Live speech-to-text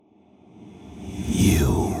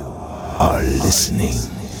are listening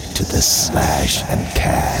to the Slash and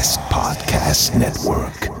Cast Podcast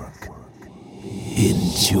Network.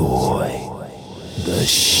 Enjoy the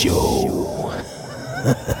show.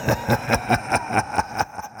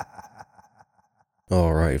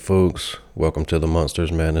 All right, folks. Welcome to the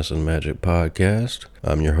Monsters, Madness, and Magic Podcast.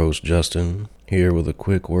 I'm your host, Justin, here with a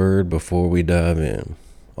quick word before we dive in.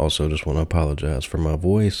 Also, just want to apologize for my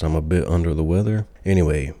voice. I'm a bit under the weather.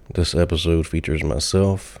 Anyway, this episode features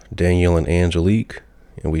myself, Daniel, and Angelique,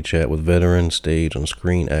 and we chat with veteran stage and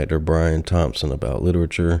screen actor Brian Thompson about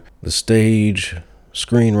literature, the stage,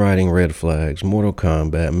 screenwriting, red flags, Mortal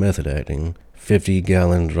Kombat, method acting,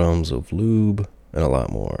 50-gallon drums of lube, and a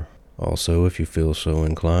lot more. Also, if you feel so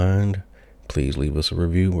inclined, please leave us a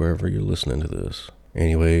review wherever you're listening to this.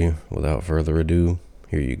 Anyway, without further ado,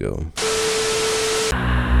 here you go.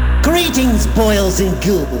 Greetings, boils and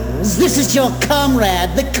ghouls. This is your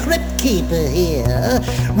comrade, the Crypt Keeper here,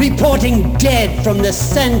 reporting dead from the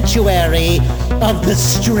sanctuary of the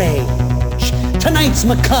strange. Tonight's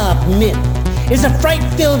macabre myth is a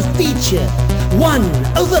fright-filled feature, one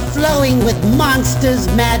overflowing with monsters,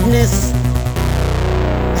 madness,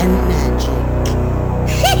 and magic.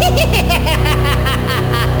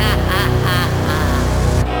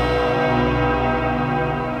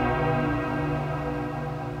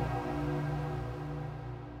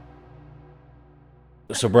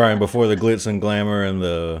 So Brian, before the glitz and glamour and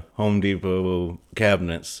the Home Depot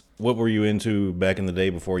cabinets, what were you into back in the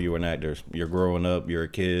day before you were an actor? You're growing up, you're a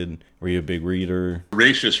kid, were you a big reader?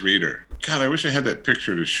 Voracious reader. God, I wish I had that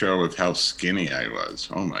picture to show of how skinny I was.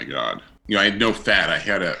 Oh my God. You know, I had no fat. I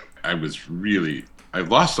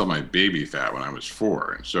lost all my baby fat when I was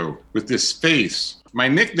 4. And so with this face, my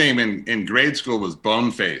nickname in grade school was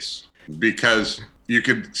Bone Face because you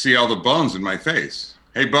could see all the bones in my face.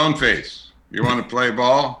 Hey, Bone Face. You want to play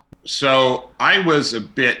ball? So I was a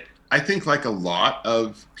bit, I think like a lot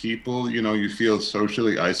of people, you know, you feel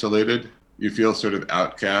socially isolated. You feel sort of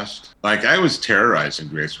outcast. Like I was terrorized in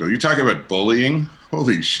grade school. You talk about bullying?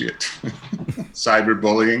 Holy shit.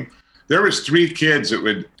 Cyberbullying. There was 3 kids that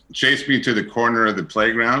would chase me to the corner of the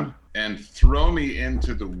playground and throw me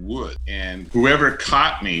into the wood. And whoever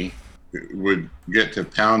caught me would get to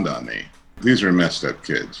pound on me. These were messed up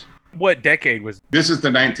kids. What decade was this? Is the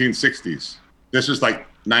 1960s. This was like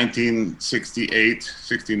 1968,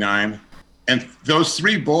 69. And those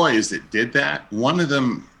 3 boys that did that, one of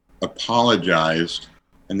them apologized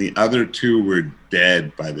and the other 2 were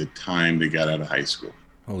dead by the time they got out of high school.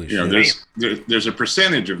 Holy you know, shit. there's a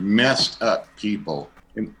percentage of messed up people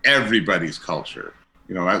in everybody's culture.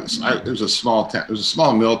 You know, it was a small town. It was a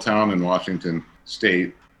small mill town in Washington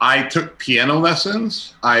State. I took piano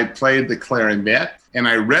lessons. I played the clarinet. And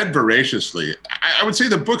I read voraciously. I would say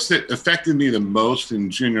the books that affected me the most in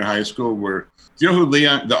junior high school were, do you know who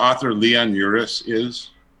the author Leon Uris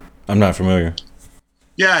is? I'm not familiar.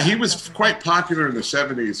 Yeah, he was quite popular in the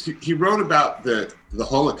 70s. He wrote about the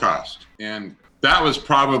Holocaust. And that was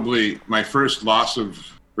probably my first loss of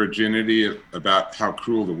virginity about how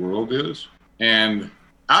cruel the world is. And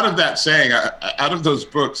out of that saying, out of those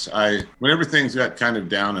books, whenever things got kind of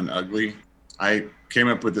down and ugly, I came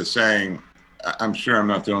up with the saying, I'm sure I'm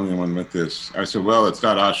not the only one with this. I said, well, it's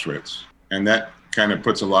not Auschwitz. And that kind of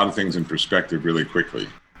puts a lot of things in perspective really quickly.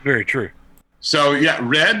 very true? So yeah,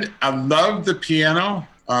 read. I loved the piano.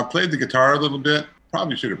 Played the guitar a little bit.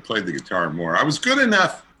 Probably should have played the guitar more. I was good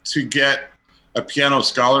enough to get a piano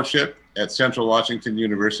scholarship at Central Washington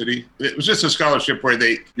University. It was just a scholarship where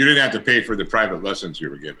you didn't have to pay for the private lessons you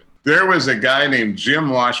were given. There was a guy named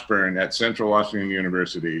Jim Washburn at Central Washington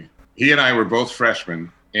University. He and I were both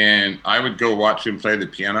freshmen. And I would go watch him play the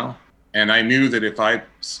piano. And I knew that if I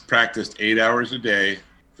practiced 8 hours a day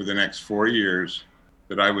for the next 4 years,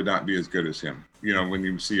 that I would not be as good as him. You know, when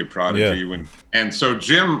you see a prodigy. Yeah. And so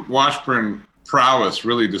Jim Washburn prowess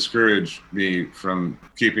really discouraged me from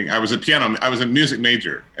keeping, I was a music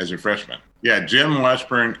major as a freshman. Yeah, Jim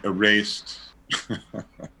Washburn erased,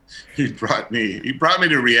 he brought me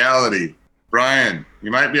to reality. Brian,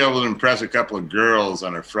 you might be able to impress a couple of girls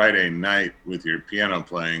on a Friday night with your piano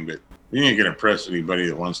playing, but you ain't gonna impress anybody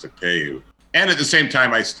that wants to pay you. And at the same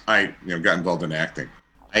time, I got involved in acting.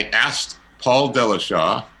 I asked Paul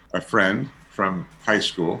Delashaw, a friend from high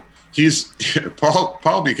school.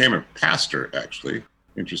 Paul became a pastor, actually,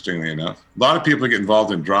 interestingly enough. A lot of people get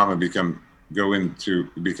involved in drama go into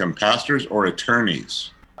become pastors or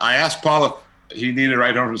attorneys. I asked Paul if he needed a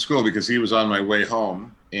ride home from school because he was on my way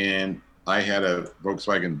home, and I had a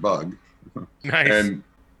Volkswagen Bug. Nice.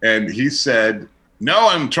 And he said, no,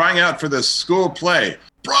 I'm trying out for the school play.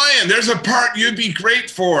 Brian, there's a part you'd be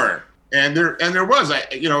great for. And there was,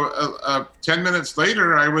 10 minutes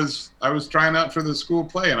later, I was trying out for the school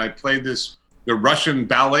play, and I played the Russian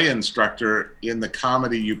ballet instructor in the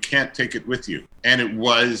comedy You Can't Take It With You. And it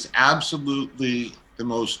was absolutely the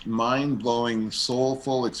most mind-blowing,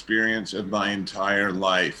 soulful experience of my entire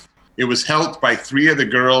life. It was helped by 3 of the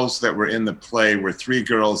girls that were in the play were 3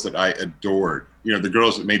 girls that I adored. You know, the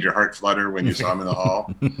girls that made your heart flutter when you saw them in the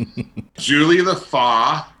hall. Julie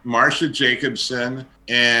LaFaw, Marsha Jacobson,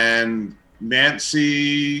 and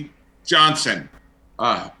Nancy Johnson.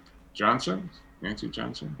 Johnson? Nancy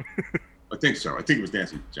Johnson? I think so. I think it was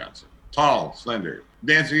Nancy Johnson. Tall, slender.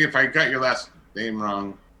 Nancy, if I got your last name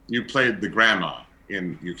wrong, you played the grandma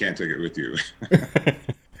in You Can't Take It With You.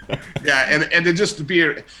 Yeah, and just to be,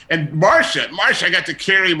 and Marsha, I got to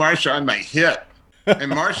carry Marsha on my hip.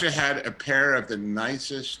 And Marsha had a pair of the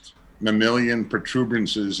nicest mammalian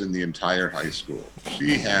protuberances in the entire high school.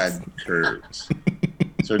 She had curves.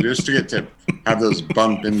 So just to get to have those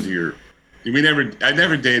bump into your, I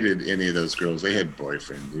never dated any of those girls. They had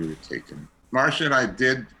boyfriends. We were taken. Marsha and I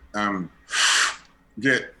did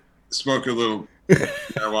smoke a little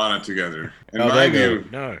marijuana together. And mind you,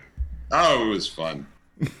 it was fun.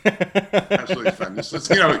 Absolutely fun.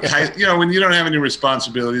 Just, when you don't have any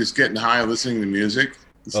responsibilities, getting high, listening to music,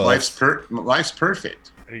 life's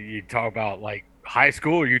perfect. You talk about like high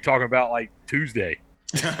school, or you talking about like Tuesday?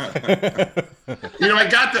 I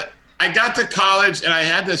got to college and I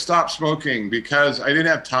had to stop smoking because I didn't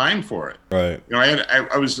have time for it. Right.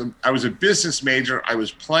 I was a business major. I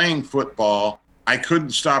was playing football. I couldn't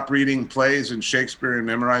stop reading plays and Shakespeare and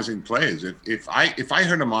memorizing plays. If I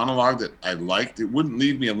heard a monologue that I liked, it wouldn't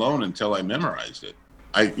leave me alone until I memorized it.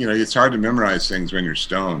 It's hard to memorize things when you're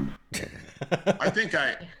stoned.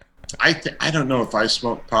 I don't know if I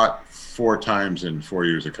smoked pot 4 times in 4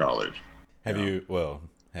 years of college. Have you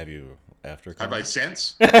after college? Have I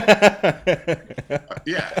since?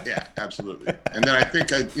 Yeah, absolutely. And then I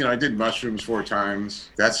think I did mushrooms 4 times.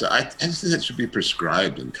 I just think that should be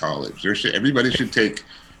prescribed in college. Everybody should take,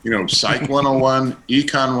 Psych 101,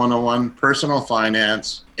 Econ 101, Personal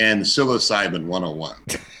Finance, and Psilocybin 101.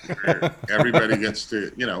 Where everybody gets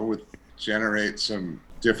to, generate some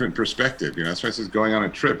different perspective. That's why it says going on a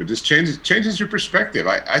trip. It just changes your perspective.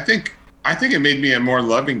 I think it made me a more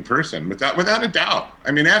loving person, without a doubt.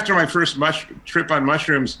 I mean, after my first trip on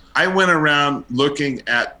mushrooms, I went around looking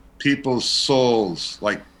at people's souls,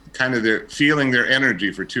 like kind of feeling their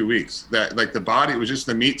energy for 2 weeks. That like the body was just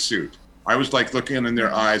the meat suit. I was like looking in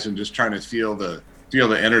their eyes and just trying to feel the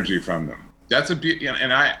energy from them. That's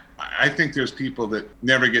and I think there's people that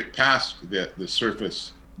never get past the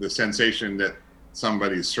surface, the sensation that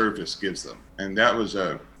somebody's surface gives them, and that was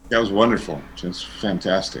wonderful, just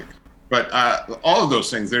fantastic. But all of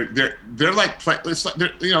those things, they're like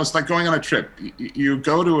it's like going on a trip. You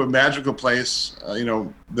go to a magical place,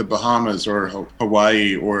 the Bahamas or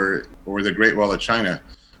Hawaii or the Great Wall of China.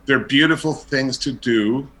 They're beautiful things to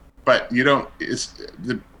do, but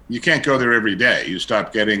you can't go there every day. You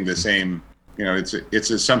stop getting the same.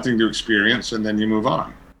 It's something to experience, and then you move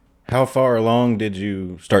on. How far along did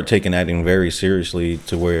you start taking acting very seriously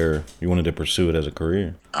to where you wanted to pursue it as a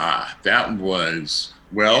career? That was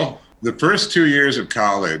the first 2 years of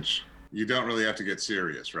college, you don't really have to get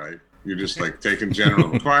serious, right? You're just like taking general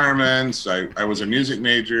requirements. I was a music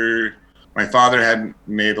major. My father hadn't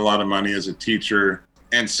made a lot of money as a teacher.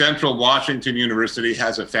 And Central Washington University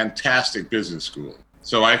has a fantastic business school.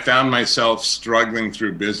 So I found myself struggling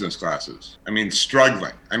through business classes.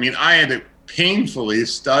 Struggling. I had to painfully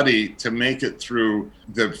study to make it through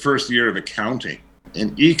the first year of accounting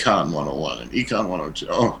and Econ 101 and Econ 102.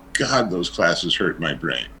 Oh, God, those classes hurt my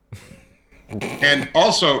brain. And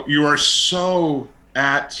also, you are so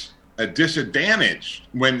at a disadvantage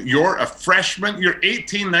when you're a freshman, you're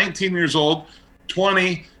 18, 19 years old,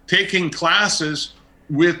 20, taking classes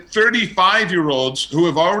with 35-year-olds who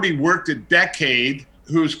have already worked a decade,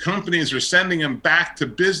 whose companies are sending them back to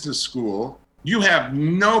business school. You have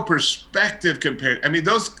no perspective compared.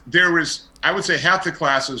 I would say half the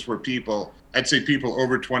classes were people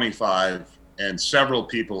over 25 and several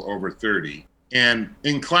people over 30. And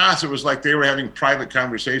in class, it was like they were having private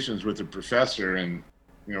conversations with the professor, and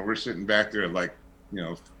we're sitting back there like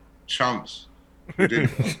chumps who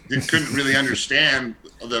couldn't really understand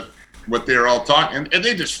what they were all talking, and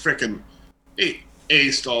they just they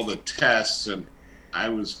aced all the tests, and I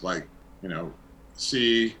was like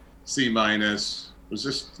C minus. It was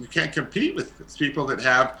just, you can't compete with people that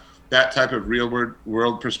have that type of real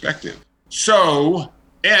world perspective. So.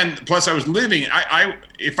 And plus, I was living.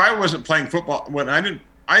 If I wasn't playing football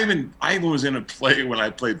I was in a play when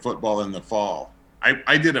I played football in the fall.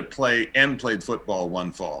 I did a play and played football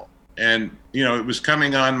one fall. And, you know, it was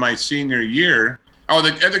coming on my senior year. Oh,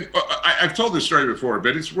 I've told this story before,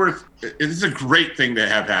 but it's a great thing to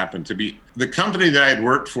have happen. The company that I had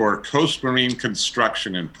worked for, Coast Marine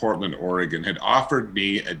Construction in Portland, Oregon, had offered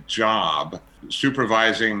me a job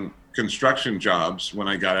supervising construction jobs when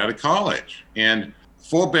I got out of college, and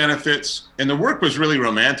full benefits. And the work was really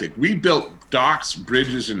romantic. We built docks,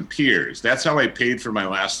 bridges, and piers. That's how I paid for my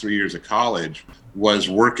last 3 years of college, was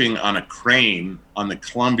working on a crane on the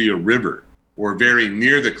Columbia River, or very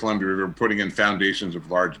near the Columbia River, putting in foundations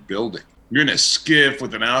of large buildings. You're in a skiff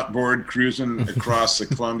with an outboard cruising across the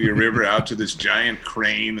Columbia River out to this giant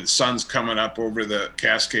crane. The sun's coming up over the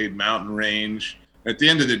Cascade Mountain Range. At the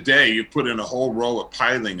end of the day, you put in a whole row of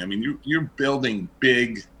piling. I mean, you're building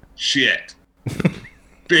big shit.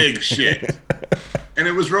 Big shit. And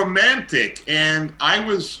it was romantic. And I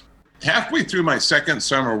was halfway through my second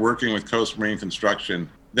summer working with Coast Marine Construction.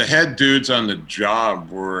 The head dudes on the job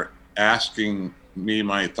were asking me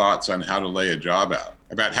my thoughts on how to lay a job out,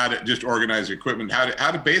 about how to just organize equipment,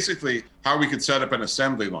 how we could set up an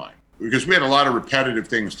assembly line, because we had a lot of repetitive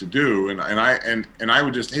things to do. And I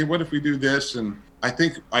would just, hey, what if we do this? And I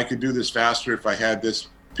think I could do this faster if I had this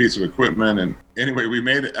piece of equipment. And anyway, we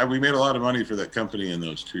made a lot of money for that company in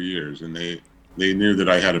those 2 years. And they knew that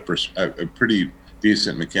I had a pretty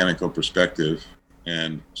decent mechanical perspective.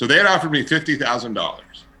 And so they had offered me $50,000.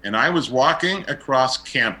 And I was walking across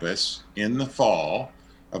campus in the fall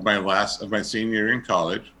of my senior year in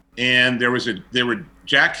college, and they were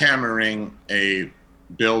jackhammering a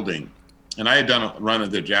building, and I had done a run of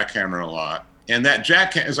the jackhammer a lot. And that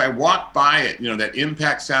as I walked by it, you know, that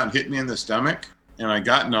impact sound hit me in the stomach, and I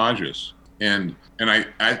got nauseous. And I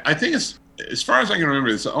think it's, as far as I can remember,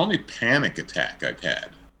 it's the only panic attack I've had.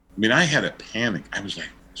 I mean, I had a panic. I was like,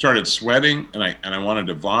 started sweating, and I wanted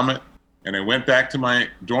to vomit. And I went back to my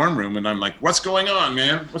dorm room, and I'm like, what's going on,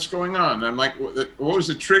 man? What's going on? And I'm like, what was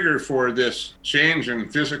the trigger for this change in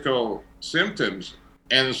physical symptoms?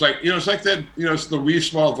 And it's like, you know, it's like that, you know, it's the wee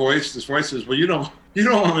small voice. This voice says, well, you don't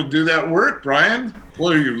want to do that work, Brian.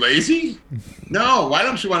 Well, are you lazy? No, why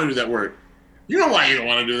don't you want to do that work? You know why you don't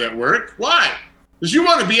want to do that work. Why? Because you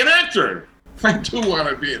want to be an actor. I do want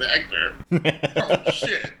to be an actor. Oh,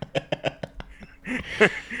 shit.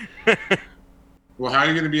 Well, how are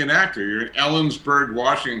you going to be an actor? You're in Ellensburg,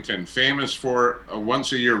 Washington, famous for a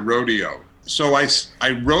once-a-year rodeo. So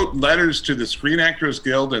I wrote letters to the Screen Actors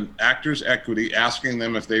Guild and Actors Equity asking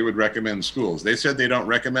them if they would recommend schools. They said they don't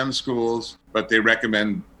recommend schools, but they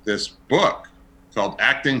recommend this book called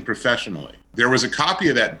Acting Professionally. There was a copy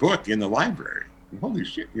of that book in the library. Holy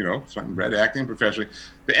shit, you know, so I read Acting Professionally.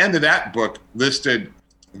 The end of that book listed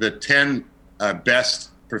the 10 best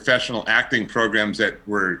professional acting programs that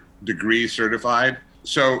were degree certified.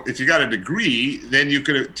 So if you got a degree, then you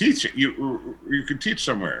could teach it. You could teach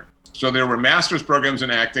somewhere. So there were master's programs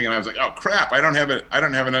in acting, and I was like, oh crap, I don't have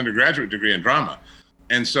an undergraduate degree in drama.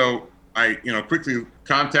 And so I, you know, quickly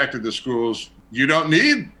contacted the schools. You don't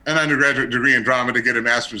need an undergraduate degree in drama to get a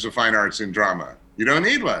master's of fine arts in drama. You don't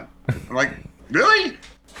need one. I'm like, really?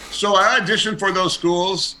 So I auditioned for those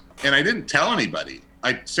schools, and I didn't tell anybody.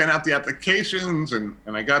 I sent out the applications, and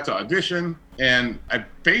I got to audition, and I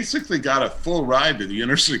basically got a full ride to the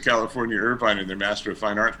University of California, Irvine in their Master of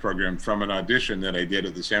Fine Arts program from an audition that I did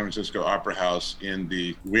at the San Francisco Opera House in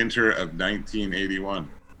the winter of 1981.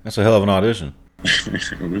 That's a hell of an audition.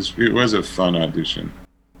 It was a fun audition.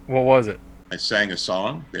 What was it? I sang a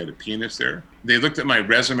song. They had a pianist there. They looked at my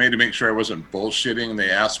resume to make sure I wasn't bullshitting. They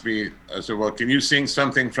asked me, I said, well, can you sing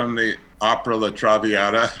something from the opera La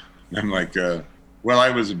Traviata? And I'm like, well,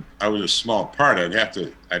 I was a small part. I'd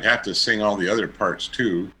have to sing all the other parts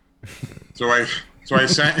too. So I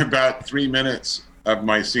sang about 3 minutes of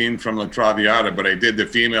my scene from La Traviata, but I did the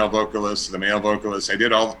female vocalist, the male vocalist. I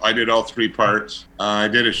did all three parts. I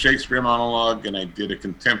did a Shakespeare monologue, and I did a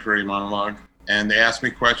contemporary monologue. And they asked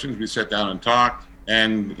me questions. We sat down and talked.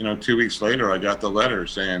 And 2 weeks later, I got the letter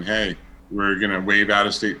saying, hey, we're going to waive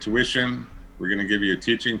out-of-state tuition. We're going to give you a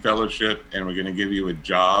teaching fellowship, and we're going to give you a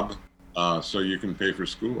job so you can pay for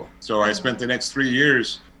school. So I spent the next 3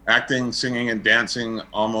 years acting, singing, and dancing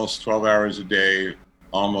almost 12 hours a day,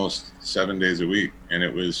 almost 7 days a week. And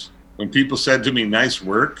it was, when people said to me, nice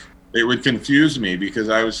work, it would confuse me because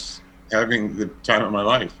I was having the time of my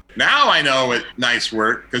life. Now I know what nice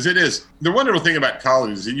work, because it is. The wonderful thing about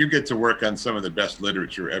college is that you get to work on some of the best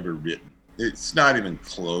literature ever written. It's not even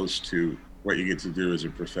close to what you get to do as a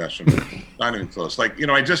professional. Not even close. Like,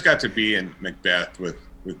 I just got to be in Macbeth with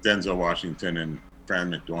Denzel Washington and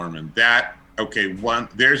Fran McDormand.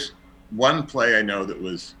 There's one play I know that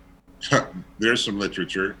was, there's some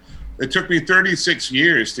literature. It took me 36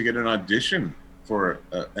 years to get an audition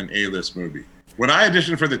an A-list movie. When I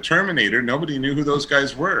auditioned for The Terminator, nobody knew who those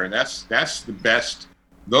guys were, and that's the best.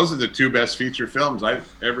 Those are the two best feature films I've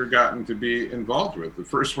ever gotten to be involved with. The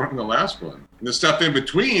first one and the last one. And the stuff in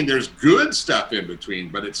between, there's good stuff in between,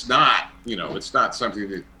 but it's not, it's not something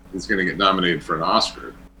that is going to get nominated for an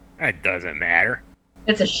Oscar. That doesn't matter.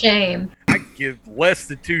 It's a shame. I give less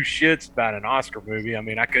than two shits about an Oscar movie. I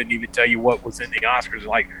mean, I couldn't even tell you what was in the Oscars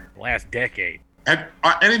like the last decade. Have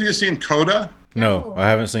any of you seen Coda? No, I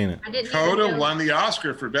haven't seen it. I didn't even Coda know. won the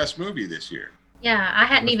Oscar for Best Movie this year. Yeah, I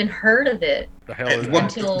hadn't even heard of it. The hell is Well,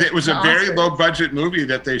 that? Until it was a the very Oscars. low-budget movie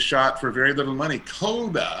that they shot for very little money.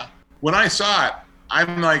 Coda. When I saw it,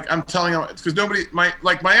 I'm telling them, because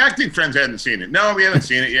my acting friends hadn't seen it. No, we haven't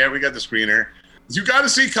seen it yet. We got the screener. You got to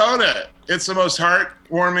see Coda. It's the most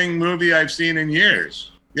heartwarming movie I've seen in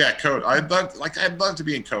years. Yeah, Coda. I'd love to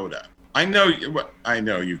be in Coda. I know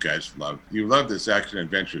you guys love this action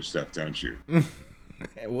adventure stuff, don't you?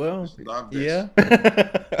 Well, Love this.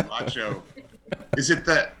 yeah. Macho.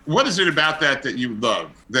 What is it about that you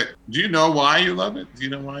love? Do you know why you love it? Do you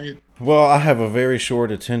know why Well, I have a very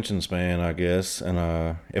short attention span, I guess,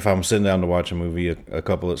 and if I'm sitting down to watch a movie, a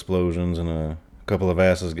couple explosions and a couple of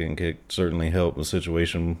asses getting kicked certainly help the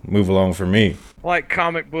situation move along for me. Like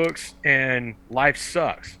comic books and life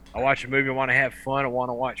sucks. I watch a movie, I want to have fun. I want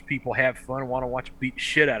to watch people have fun. I want to watch beat the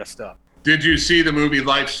shit out of stuff. Did you see the movie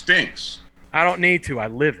Life Stinks? I don't need to. I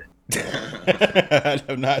live it. I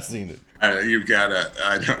have not seen it. You've got to.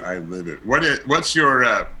 I live it. What's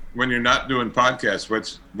your when you're not doing podcasts?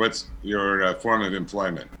 What's your form of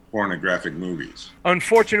employment? Pornographic movies.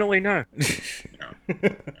 Unfortunately, no. No.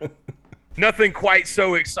 Nothing quite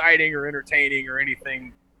so exciting or entertaining or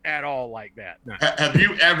anything at all like that. No. Have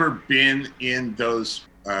you ever been in those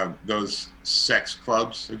sex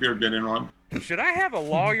clubs? Have you ever been in one? Should I have a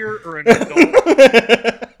lawyer or an adult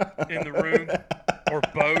in the room, or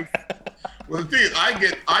both? Well, the thing is,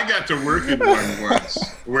 I got to work in one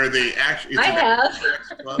once where they actually I have.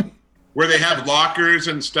 sex club where they have lockers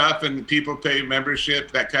and stuff and people pay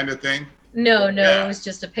membership, that kind of thing. No, Yeah. it was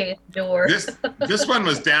just a pay at the door. This one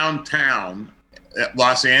was downtown at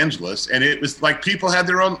Los Angeles, and it was like people had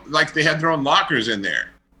their own lockers in there.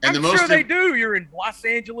 And I'm sure they do. You're in Los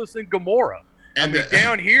Angeles and Gomorrah. And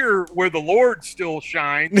Down here, where the Lord still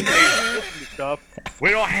shines, and stuff, we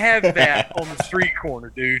don't have that on the street corner,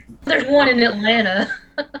 dude. There's one in Atlanta.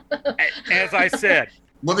 As I said,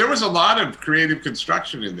 well, there was a lot of creative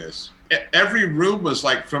construction in this. Every room was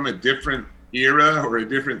like from a different era or a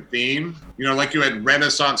different theme. Like you had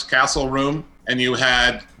Renaissance castle room, and you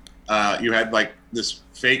had like this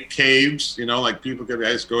fake caves. Like people could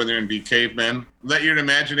just go in there and be cavemen. Let your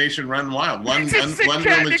imagination run wild. One room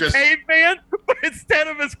is just caveman, but instead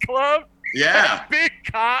of his club, yeah, big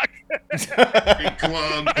cock, big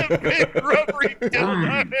club. a big rubbery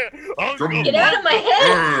dildo. Get out of my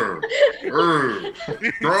head!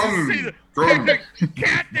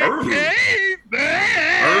 Captain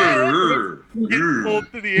Caveman. Getting pulled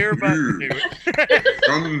through the air about to do it.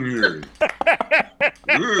 Come here.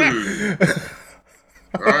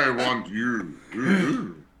 I want you.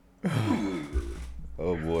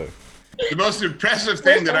 Oh boy. The most impressive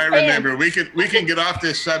thing that I remember, we can get off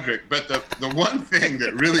this subject, but the one thing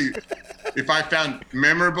that really, if I found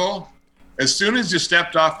memorable, as soon as you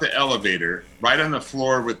stepped off the elevator, right on the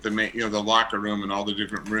floor with the locker room and all the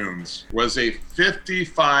different rooms, was a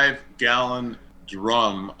 55-gallon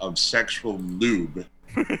drum of sexual lube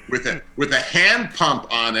with a hand pump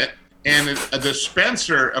on it and a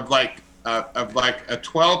dispenser of like a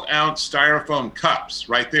 12-ounce styrofoam cups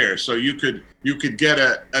right there, so you could get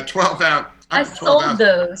a 12-ounce. I sold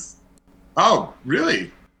those. Oh,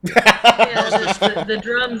 really? Yeah, the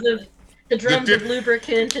drums of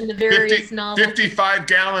lubricant and the various novel.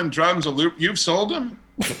 55-gallon drums of lube. You've sold them?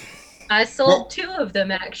 I sold two of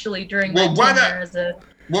them actually during my why tenure as a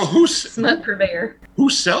Well, smut purveyor. who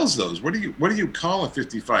sells those? What do you call a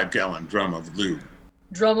 55-gallon drum of lube?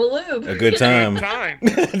 Drum of lube. A good time. Time.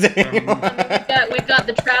 We've got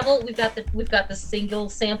the travel. We've got the single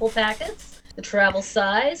sample packets, the travel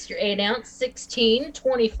size, your 8-ounce, 16,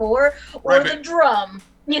 24, or Right, the but- drum.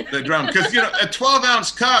 The drum, because a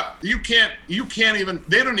 12-ounce cup, you can't even.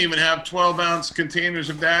 They don't even have 12-ounce containers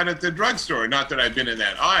of that at the drugstore. Not that I've been in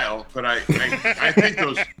that aisle, but I think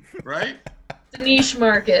those, right? It's a niche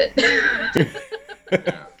market.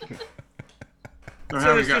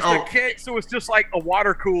 So it's just like a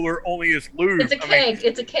water cooler, only it's lube. It's a keg.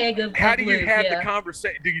 It's a keg of How do you lube, have yeah. the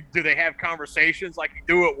conversation? Do they have conversations like you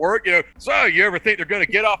do at work? So you ever think they're going to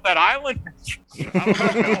get off that island?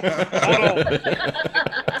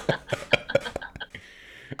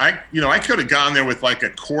 I don't know. I could have gone there with like a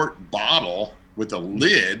quart bottle with a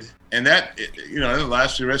lid, and that, it'll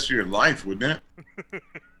last the rest of your life, wouldn't it?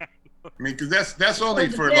 I mean, because that's only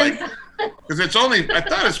for because it's only, I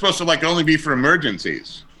thought it's supposed to like only be for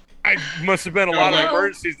emergencies. I must have been a lot of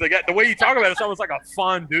emergencies. They got the way you talk about it, it's almost like a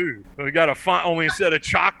fondue. We got only instead of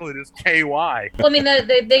chocolate is KY. Well, I mean,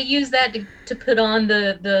 they use that to put on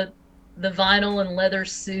the vinyl and leather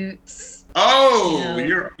suits. Oh,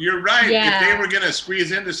 you're right. Yeah. If they were going to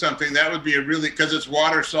squeeze into something, that would be because it's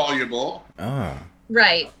water soluble. Ah.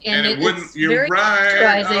 Right, and it wouldn't. It's you're very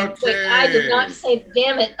right. moisturizing. Okay. Wait, I did not say.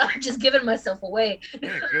 Damn it! I'm just giving myself away.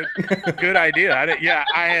 Yeah, good idea.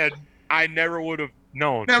 I never would have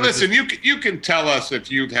known. Now listen, you can tell us if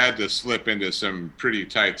you've had to slip into some pretty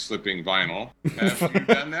tight slipping vinyl. Have you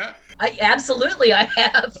done that? I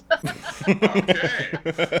have.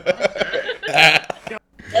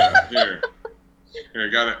 Okay. Here,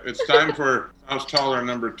 got it. It's time for House Taller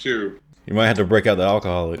number 2. You might have to break out the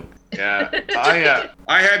alcoholic. Yeah,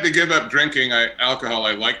 I had to give up drinking alcohol.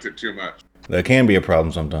 I liked it too much. That can be a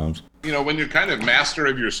problem sometimes. When you're kind of master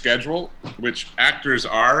of your schedule, which actors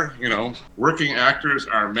are, working actors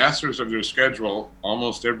are masters of their schedule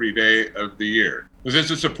almost every day of the year. Because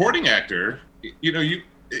as a supporting actor, it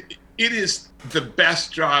is the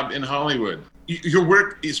best job in Hollywood. You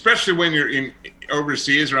work, especially when you're in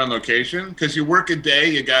overseas or on location, because you work a day,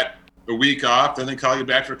 you got a week off, then they call you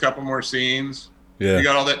back for a couple more scenes. Yeah. You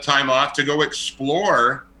got all that time off to go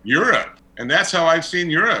explore Europe. And that's how I've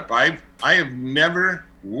seen Europe. I have never,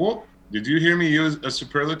 did you hear me use a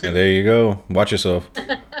superlative? And there you go. Watch yourself.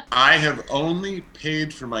 I have only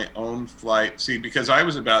paid for my own flight. See, because I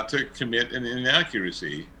was about to commit an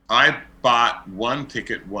inaccuracy, I bought one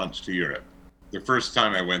ticket once to Europe, the first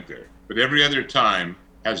time I went there. But every other time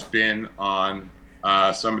has been on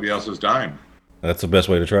somebody else's dime. That's the best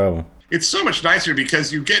way to travel. It's so much nicer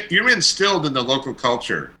because you're instilled in the local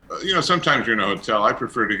culture. Sometimes you're in a hotel. I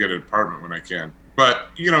prefer to get an apartment when I can.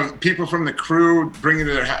 But, people from the crew bring you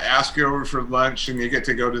to ask you over for lunch, and you get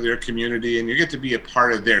to go to their community, and you get to be a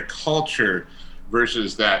part of their culture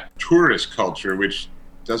versus that tourist culture, which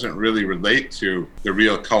doesn't really relate to the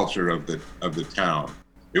real culture of the town.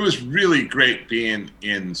 It was really great being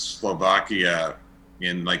in Slovakia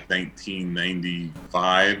in like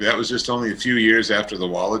 1995. That was just only a few years after the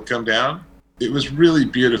wall had come down. It was really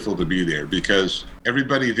beautiful to be there because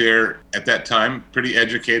everybody there at that time, pretty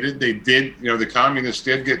educated. They did, the communists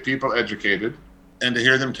did get people educated, and to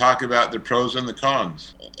hear them talk about the pros and the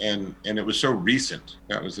cons. And it was so recent.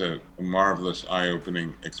 That was a marvelous,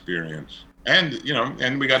 eye-opening experience. And,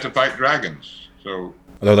 and we got to fight dragons. So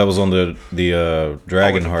I thought that was on the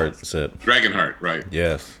Dragonheart set. Dragonheart, right.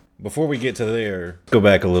 Yes. Before we get to there, go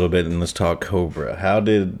back a little bit and let's talk Cobra. How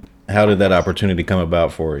did that opportunity come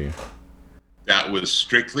about for you? That was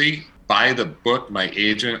strictly by the book. My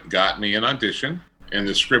agent got me an audition, and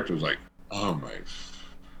the script was like, the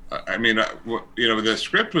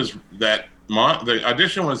script was that the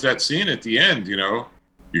audition was that scene at the end. You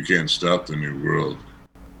can't stop the new world.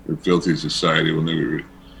 The filthy society will never.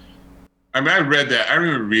 I read that. I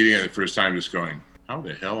remember reading it the first time, just going, "How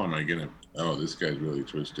the hell am I gonna?" Oh, this guy's really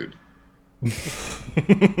twisted.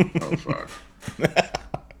 Oh fuck.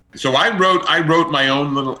 So I wrote my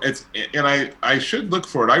own little. I should look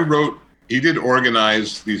for it. He did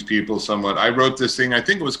organize these people somewhat. I wrote this thing. I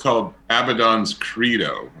think it was called Abaddon's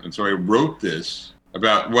Credo, and so I wrote this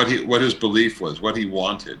about what his belief was, what he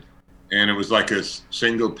wanted, and it was like a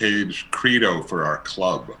single-page credo for our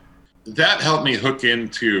club. That helped me hook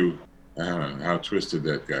into. I don't know how twisted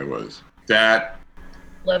that guy was.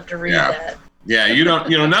 Love to read that. Yeah,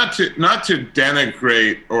 not to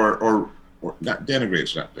denigrate or not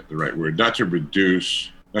denigrate's not the right word. Not to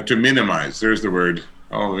reduce, not to minimize. There's the word.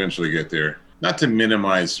 I'll eventually get there. Not to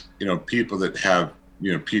minimize, people that have,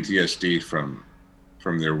 PTSD from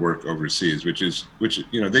their work overseas, which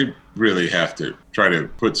they really have to try to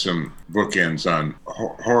put some bookends on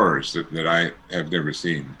horrors that I have never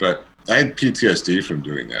seen. But I had PTSD from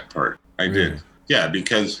doing that part. I did. Yeah,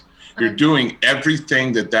 because you're doing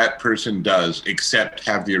everything that person does except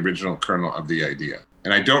have the original kernel of the idea.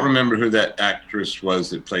 And I don't remember who that actress was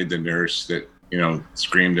that played the nurse that,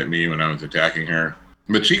 screamed at me when I was attacking her.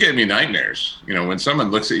 But she gave me nightmares. When someone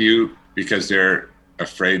looks at you because they're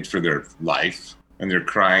afraid for their life and they're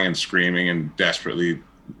crying and screaming and desperately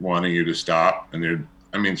wanting you to stop. And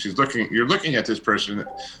you're looking at this person,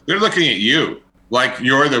 they're looking at you like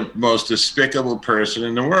you're the most despicable person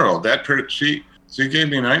in the world. She gave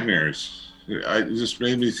me nightmares. It just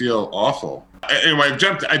made me feel awful. Anyway,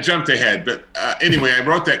 I jumped ahead, but anyway, I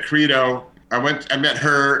wrote that credo. I met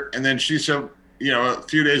her, and then a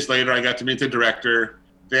few days later, I got to meet the director.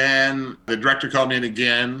 Then the director called me in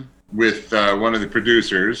again, with one of the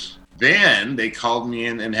producers. Then they called me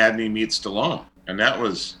in and had me meet Stallone. And that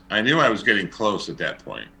was, I knew I was getting close at that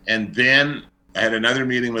point. And then I had another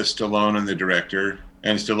meeting with Stallone and the director.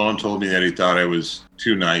 And Stallone told me that he thought I was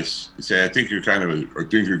too nice. He said, I think you're kind of a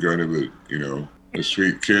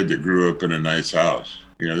sweet kid that grew up in a nice house.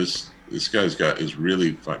 This guy's is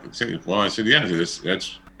really fucking. Well, I said, yeah,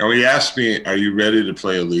 that's. And he asked me, are you ready to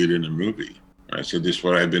play a lead in a movie? And I said, this is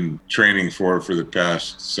what I've been training for the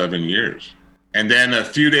past 7 years. And then a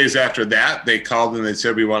few days after that, they called and they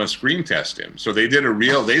said, we want to screen test him. So they did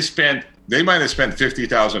they might have spent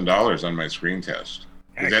 $50,000 on my screen test.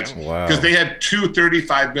 Wow. Because they had two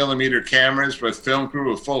 35 millimeter cameras with film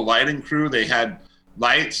crew, a full lighting crew. They had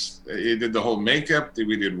lights. They did the whole makeup.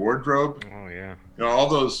 We did wardrobe. Oh yeah. All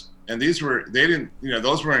those, and those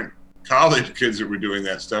weren't college kids that were doing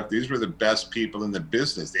that stuff. These were the best people in the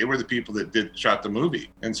business. They were the people that shot the movie.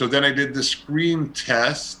 And so then I did the screen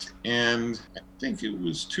test, and I think it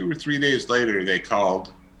was 2 or 3 days later they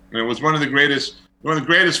called, and it was one of the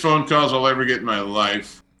greatest phone calls I'll ever get in my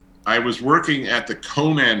life. I was working at the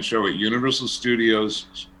Conan show at Universal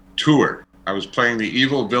Studios tour. I was playing the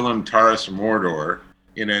evil villain Taras Mordor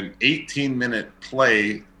in an 18-minute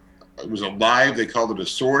play. It was they called it a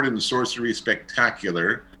Sword and Sorcery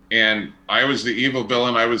Spectacular. And I was the evil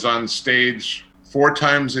villain. I was on stage 4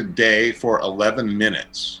 times a day for 11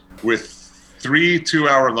 minutes with 3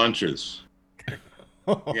 2-hour lunches.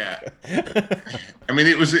 Yeah. I mean,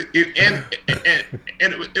 it was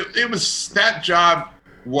that job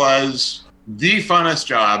was the funnest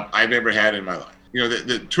job I've ever had in my life.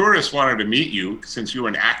 The tourists wanted to meet you since you were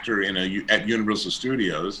an actor at Universal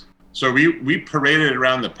Studios. So we paraded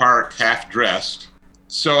around the park half dressed.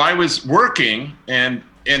 So I was working, and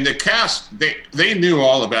the cast, they knew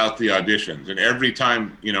all about the auditions. And every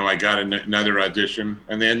time, I got another audition,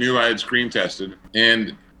 and they knew I had screen tested.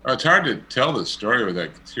 And it's hard to tell this story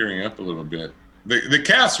without tearing up a little bit. The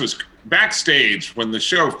cast was backstage when the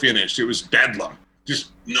show finished. It was bedlam.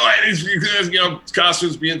 Just noise,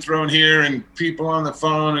 costumes being thrown here and people on the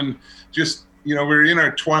phone, and just, we're in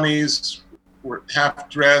our 20s, we're half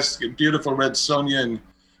dressed, beautiful red Sonia, and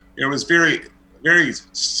it was very, very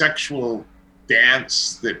sexual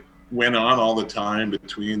dance that went on all the time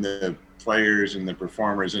between the players and the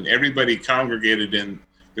performers, and everybody congregated in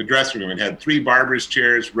the dressing room. It had 3 barber's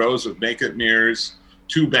chairs, rows of makeup mirrors,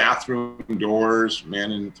 2 bathroom doors,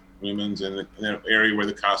 men and women's, and an area where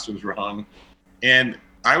the costumes were hung. And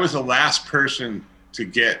I was the last person to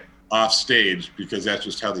get off stage because that's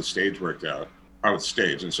just how the stage worked out. I was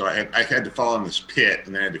stage. And so I had to fall in this pit,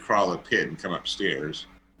 and then I had to crawl a pit and come upstairs.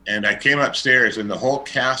 And I came upstairs, and the whole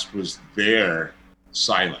cast was there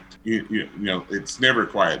silent. It's never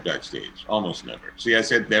quiet backstage, almost never. See, I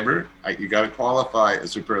said never. You got to qualify a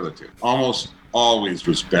superlative. Almost always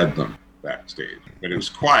was bedlam backstage. But it was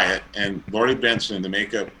quiet, and Laurie Benson, the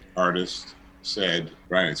makeup artist, said,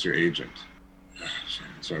 Brian, it's your agent.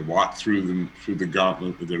 So I walked through the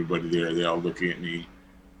gauntlet with everybody there. They all looking at me.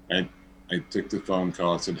 I took the phone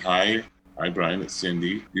call. I said, Hi, Brian, it's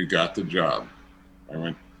Cindy. You got the job. I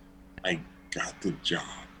went, I got the job.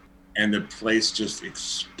 And the place just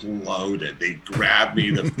exploded. They grabbed me.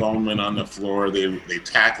 The phone went on the floor. They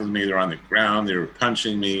tackled me. They're on the ground. They were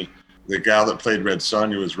punching me. The gal that played Red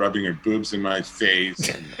Sonja was rubbing her boobs in my face.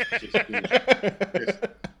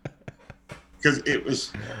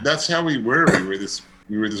 Because that's how we were. We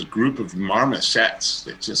were this group of marmosets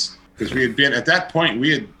that just, because we had been, at that point,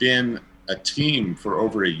 we had been a team for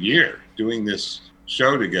over a year doing this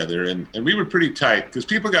show together, and we were pretty tight because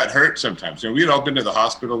people got hurt sometimes. We had all been to the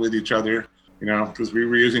hospital with each other, because we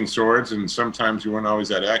were using swords, and sometimes we weren't always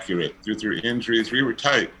that accurate. Through injuries, we were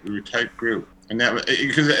tight. We were a tight group. And that,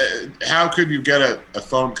 because how could you get a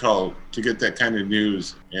phone call to get that kind of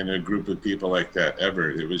news in a group of people like that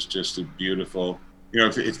ever? It was just a beautiful,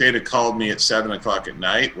 if they'd have called me at 7:00 at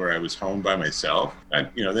night where I was home by myself, then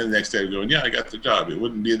the next day I'd go, yeah, I got the job. It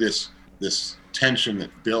wouldn't be this tension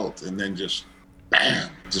that built and then just, bam,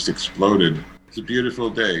 just exploded. It's a beautiful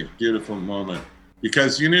day, beautiful moment,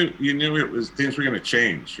 because you knew it was, things were going to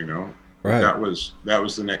change, Right. That was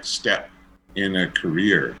the next step in a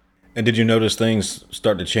career. And did you notice things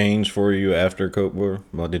start to change for you after Coke War?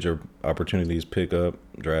 Well, did your opportunities pick up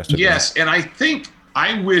drastically? Yes, and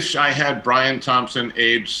I wish I had Brian Thompson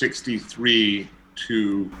age 63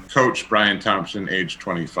 to coach Brian Thompson age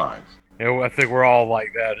 25. Yeah, I think we're all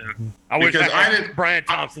like that. I wish Because I had Brian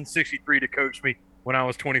Thompson 63 to coach me when I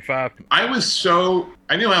was 25. I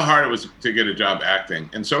knew how hard it was to get a job acting.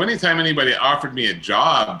 And so anytime anybody offered me a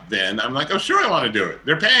job then, I'm like, oh, sure, I want to do it.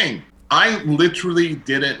 They're paying. I literally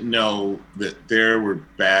didn't know that there were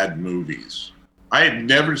bad movies I had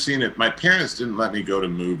never seen it. My parents didn't let me go to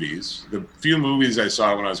movies. The few movies I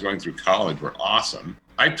saw when I was going through college were awesome.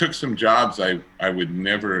 I took some jobs I would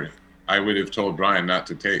have told Brian not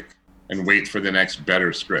to take and wait for the next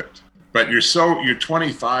better script. But you're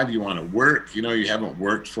 25, you want to work, you haven't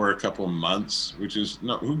worked for a couple of months, which is,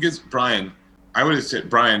 no, who gets, Brian, I would have said,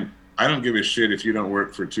 Brian, I don't give a shit if you don't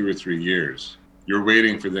work for 2 or 3 years. You're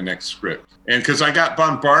waiting for the next script. And because I got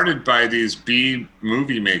bombarded by these B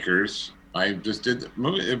movie makers, I just did the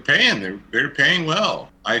movie. They're paying well.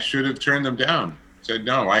 I should have turned them down. Said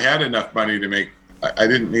no. I had enough money to make. I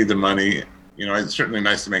didn't need the money. It's certainly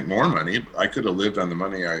nice to make more money. I could have lived on the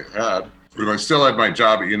money I had. But if I still had my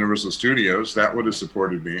job at Universal Studios, that would have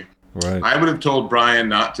supported me. Right. I would have told Brian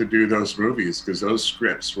not to do those movies because those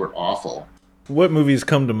scripts were awful. What movies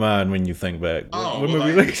come to mind when you think back? What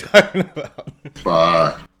movies are you talking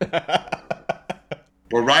about?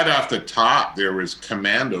 Well, right off the top, there was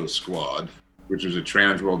Commando Squad, which was a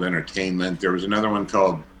Transworld Entertainment. There was another one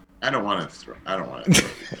called, I don't want to throw. All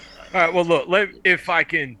right, well, look, if I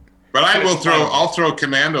can. But I'll throw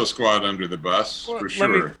Commando Squad under the bus for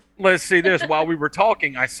sure. Let's see this. While we were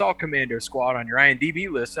talking, I saw Commando Squad on your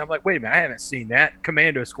IMDb list. I'm like, wait a minute, I haven't seen that.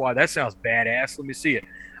 Commando Squad, that sounds badass. Let me see it.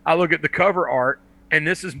 I look at the cover art, and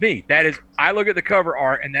this is me. I look at the cover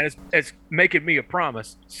art, and it's making me a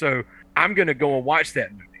promise. So I'm going to go and watch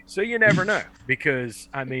that movie. So you never know, because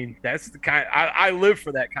that's the kind I live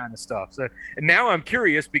for that kind of stuff. So and now I'm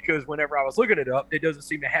curious because whenever I was looking it up, it doesn't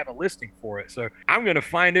seem to have a listing for it. So I'm going to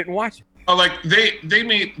find it and watch it. Oh, like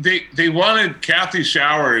they wanted Kathy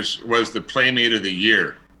Showers was the Playmate of the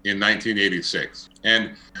Year in 1986,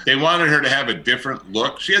 and they wanted her to have a different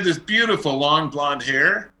look. She had this beautiful long blonde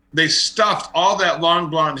hair. They stuffed all that long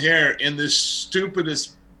blonde hair in this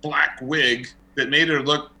stupidest black wig that made her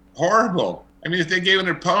look horrible. If they gave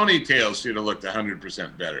her ponytails, she'd have looked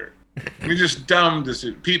 100% better. Just dumb to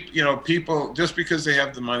see. People, just because they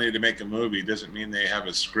have the money to make a movie doesn't mean they have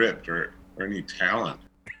a script or any talent.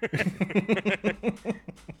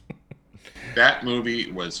 That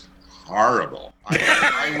movie was horrible.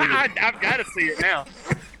 I've got to see it now.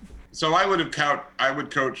 So I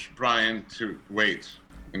would coach Brian to wait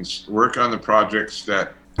and work on the projects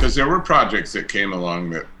because there were projects that came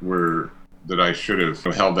along that I should have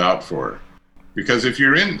held out for. Because if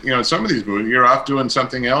you're in, some of these movies, you're off doing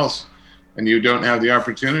something else, and you don't have the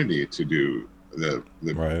opportunity to do the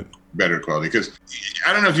right. better quality. Because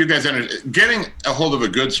I don't know if you guys understand, getting a hold of a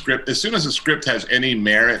good script, as soon as a script has any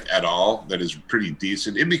merit at all that is pretty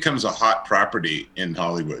decent, it becomes a hot property in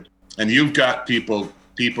Hollywood. And you've got people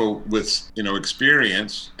with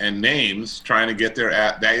experience and names trying to get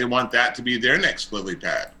they want that to be their next lily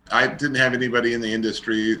pad. I didn't have anybody in the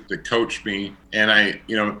industry to coach me, and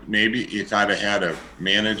maybe if I'd have had a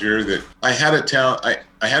manager that I had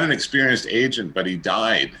I had an experienced agent, but he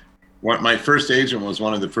died. My first agent was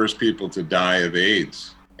one of the first people to die of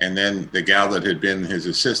AIDS, and then the gal that had been his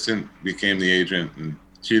assistant became the agent, and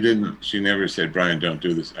she never said, Brian, don't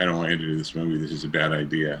do this. I don't want you to do this movie. This is a bad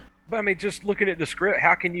idea. But just looking at the script,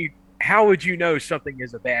 how would you know something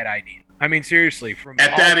is a bad idea? Seriously,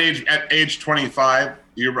 at age 25,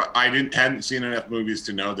 hadn't seen enough movies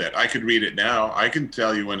to know that. I could read it now. I can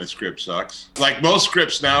tell you when a script sucks. Like most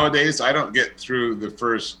scripts nowadays, I don't get through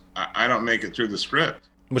I don't make it through the script.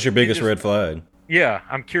 What's your biggest red flag? Yeah,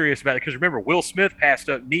 I'm curious about it because remember, Will Smith passed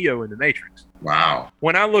up Neo in The Matrix. Wow.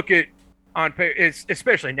 When I look at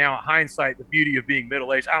especially now, in hindsight, the beauty of being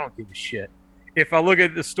middle-aged, I don't give a shit. If I look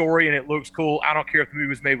at the story and it looks cool, I don't care if the movie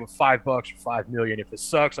was made with $5 or $5 million. If it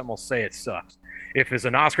sucks, I'm gonna say it sucks. If it's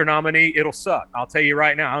an Oscar nominee, it'll suck. I'll tell you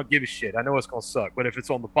right now, I don't give a shit. I know it's gonna suck. But if it's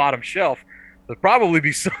on the bottom shelf, there'll probably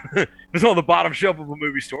be some. If it's on the bottom shelf of a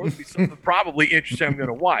movie store, there'll be something probably interesting I'm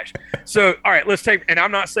gonna watch. So, all right, let's take. And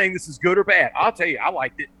I'm not saying this is good or bad. I'll tell you, I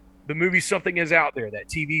liked it. The movie Something Is Out There, that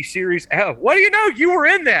TV series. Hell, what do you know? You were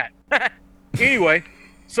in that. Anyway,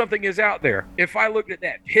 Something Is Out There. If I looked at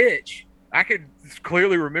that pitch, I could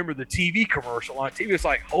clearly remember the TV commercial on TV. It's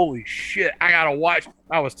like, holy shit, I gotta watch.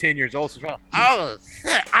 I was 10 years old, so oh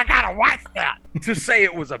shit, I gotta watch that. To say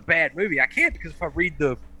it was a bad movie, I can't, because if I read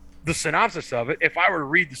the synopsis of it, if I were to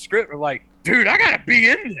read the script, I'm like, dude, I gotta be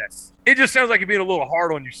in this. It just sounds like you're being a little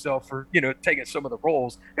hard on yourself for taking some of the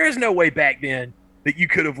roles. There's no way back then that you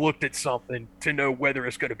could have looked at something to know whether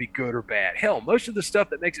it's going to be good or bad. Hell, most of the stuff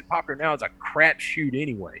that makes it popular now is a crapshoot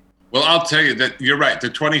anyway. Well, I'll tell you that you're right. The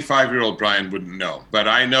 25-year-old Brian wouldn't know. But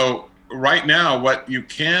I know right now what you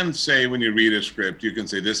can say when you read a script. You can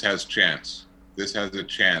say, this has chance. This has a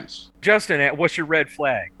chance. Justin, what's your red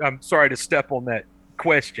flag? I'm sorry to step on that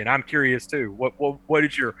question. I'm curious too. What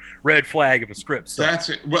is your red flag of a script? So? That's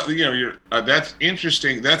it. Well, that's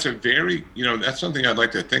interesting. That's a very, that's something I'd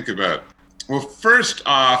like to think about. Well, first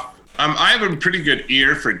off, I have a pretty good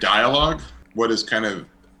ear for dialogue. What is kind of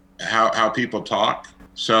how people talk.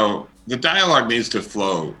 So the dialogue needs to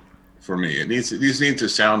flow for me. These need to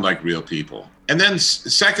sound like real people. And then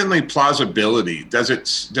secondly, plausibility. Does it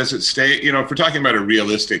stay? If we're talking about a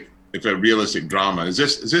realistic drama, is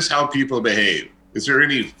this how people behave? Is there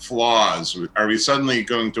any flaws? Are we suddenly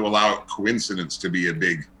going to allow coincidence to be a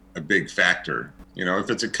big factor? If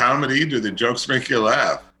it's a comedy, do the jokes make you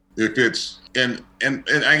laugh? If it's and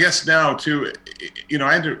I guess now too,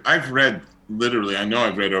 I've read literally, I know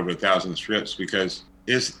I've read over 1,000 scripts because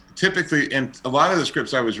it's typically, and a lot of the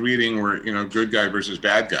scripts I was reading were, good guy versus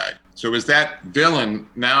bad guy. So is that villain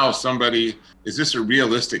now is this a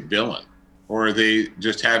realistic villain? Or are they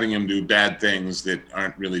just having him do bad things that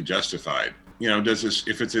aren't really justified?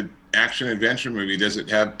 If it's an action adventure movie, does it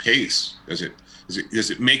have pace? Does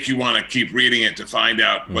it make you want to keep reading it to find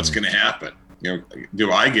out what's going to happen?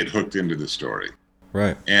 Do I get hooked into the story?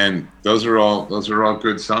 Right. And those are all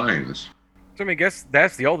good signs. So I guess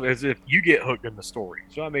that's the ultimate, is if you get hooked in the story.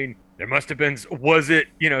 So there must have been, was it,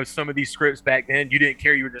 some of these scripts back then, you didn't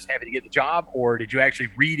care, you were just happy to get the job, or did you actually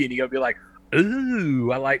read any of it, be like,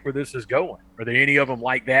 ooh, I like where this is going? Are there any of them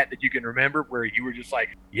like that you can remember where you were just like,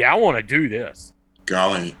 yeah, I want to do this?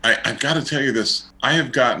 Golly, I've got to tell you this. I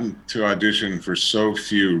have gotten to audition for so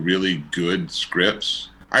few really good scripts.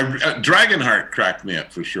 Dragonheart cracked me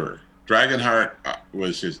up for sure. Dragonheart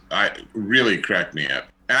really cracked me up.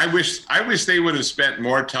 And I wish they would have spent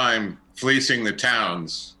more time fleecing the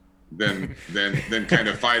towns than kind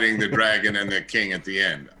of fighting the dragon and the king at the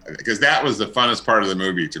end, because that was the funnest part of the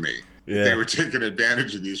movie to me. Yeah. They were taking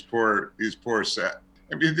advantage of these poor set.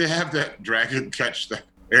 I mean, they have that dragon catch the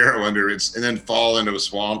arrow under it and then fall into a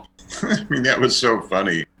swamp. I mean, that was so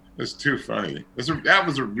funny. It was too funny. That's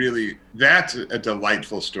a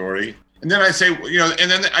delightful story. And then I say,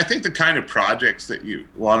 and then I think the kind of projects that you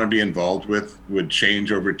want to be involved with would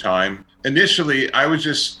change over time. Initially, I was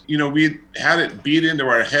just, we had it beat into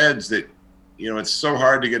our heads that, it's so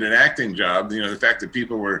hard to get an acting job. The fact that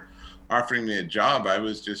people were offering me a job, I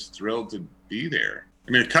was just thrilled to be there.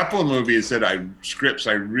 I mean, a couple of scripts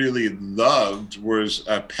I really loved was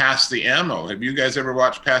Pass the Ammo. Have you guys ever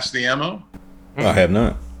watched Pass the Ammo? I have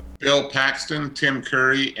not. Bill Paxton, Tim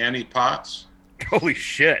Curry, Annie Potts. Holy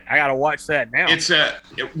shit, I gotta watch that now.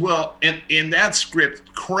 In that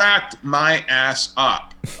script cracked my ass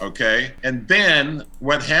up, okay? And then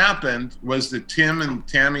what happened was the Tim and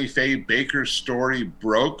Tammy Faye Baker story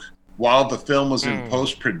broke while the film was in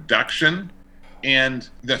post-production. And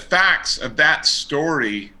the facts of that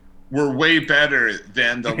story were way better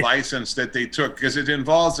than the license that they took, because it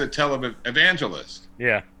involves a televangelist.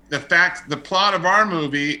 Yeah. The plot of our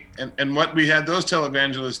movie and what we had those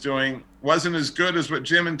televangelists doing wasn't as good as what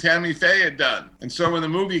Jim and Tammy Faye had done. And so when the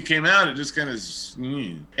movie came out, it just kind of,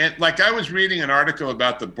 and like I was reading an article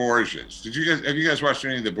about the Borgias. Have you guys watched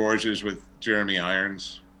any of the Borgias with Jeremy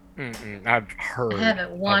Irons? I've heard. I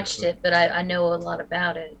haven't watched it, but I know a lot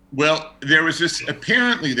about it. Well,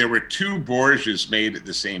 apparently there were two Borgias made at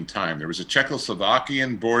the same time. There was a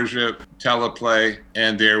Czechoslovakian Borgia teleplay,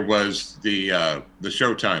 and there was the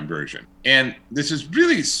Showtime version. And this is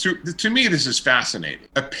really, to me, this is fascinating.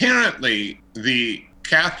 Apparently, the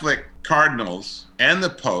Catholic cardinals and the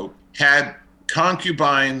Pope had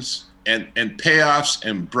concubines and payoffs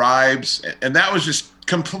and bribes, and that was just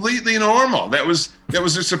completely normal. That was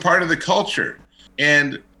just a part of the culture.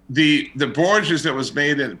 And the Borgias that was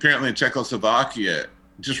made apparently in Czechoslovakia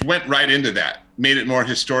just went right into that, made it more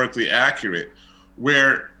historically accurate,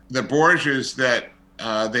 where the Borgias that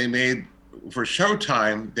they made for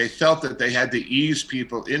Showtime, they felt that they had to ease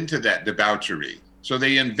people into that debauchery. So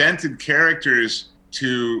they invented characters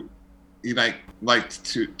to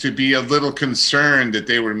to be a little concerned that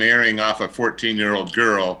they were marrying off a 14-year-old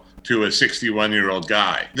girl to a 61-year-old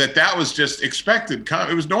guy. That was just expected.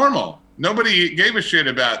 It was normal. Nobody gave a shit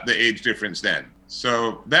about the age difference then.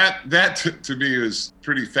 So that to me was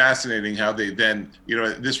pretty fascinating how they then,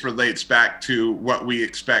 this relates back to what we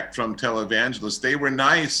expect from televangelists. They were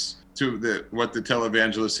nice to what the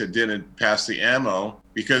televangelists had did in Pass the Ammo,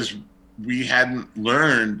 because we hadn't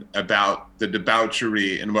learned about the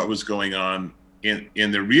debauchery and what was going on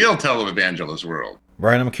in the real televangelist world.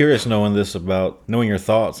 Brian, I'm curious knowing your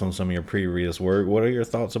thoughts on some of your previous work. What are your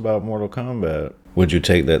thoughts about Mortal Kombat? Would you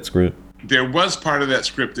take that script? There was part of that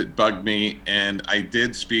script that bugged me, and I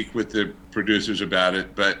did speak with the producers about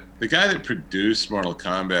it, but the guy that produced Mortal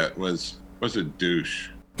Kombat was a douche.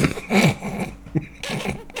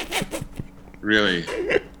 really.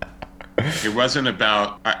 It wasn't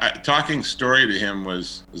about talking story to him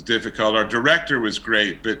was difficult. Our director was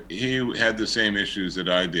great, but he had the same issues that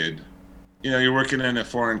I did. You know, you're working in a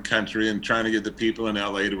foreign country and trying to get the people in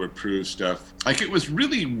LA to approve stuff. Like, it was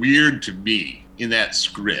really weird to me in that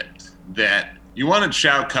script that you wanted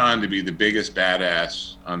Shao Kahn to be the biggest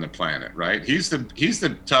badass on the planet, right? He's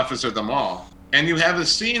the toughest of them all. And you have a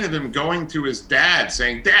scene of him going to his dad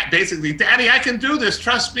saying, Daddy, I can do this.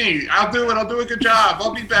 Trust me. I'll do it. I'll do a good job.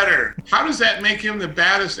 I'll be better. How does that make him the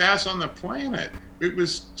baddest ass on the planet? It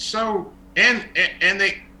was so, and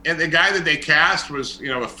the guy that they cast was, you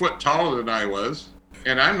know, a foot taller than I was.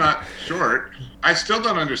 And I'm not short. I still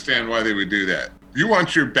don't understand why they would do that. You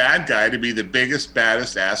want your bad guy to be the biggest,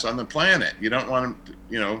 baddest ass on the planet. You don't want him to,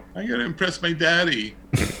 you know, I got to impress my daddy.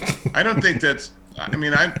 I don't think that's, I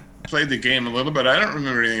mean, I played the game a little, but I don't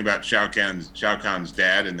remember anything about Shao Kahn's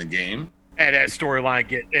dad in the game. And that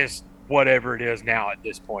storyline is whatever it is now at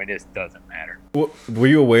this point. It doesn't matter. Well, were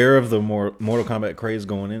you aware of the Mortal Kombat craze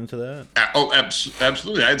going into that?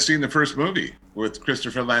 Absolutely. I'd seen the first movie with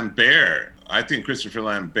Christopher Lambert. I think Christopher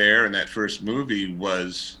Lambert in that first movie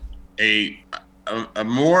was a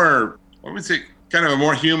more, what would say, kind of a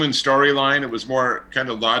more human storyline. It was more kind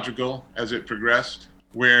of logical as it progressed,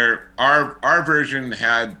 where our version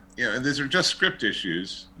had, you know, and these are just script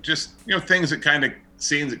issues, just, you know, scenes that kind of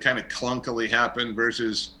clunkily happened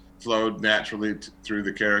versus flowed naturally through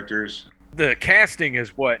the characters. The casting is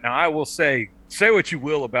what, now I will say what you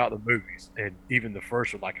will about the movies, and even the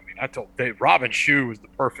first one, like, I mean, I told Dave, Robin Shou was the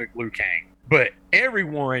perfect Liu Kang. But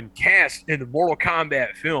everyone cast in the Mortal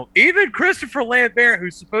Kombat film, even Christopher Lambert,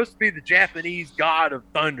 who's supposed to be the Japanese god of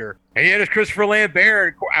thunder, and yet it's Christopher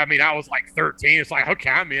Lambert. I mean, I was like 13. It's like, okay,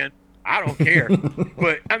 I'm in. I don't care.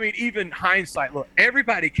 But I mean, even hindsight, look,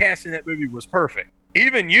 everybody cast in that movie was perfect.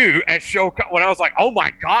 Even you at show, when I was like, oh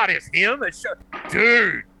my God, it's him at show,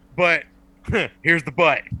 dude. But here's the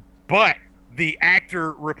but. But the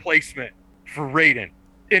actor replacement for Raiden.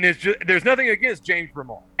 And it's just, there's nothing against James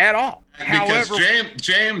Remar at all. Because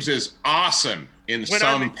James is awesome in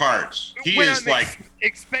some parts. He is like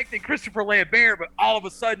expecting Christopher Lambert, but all of a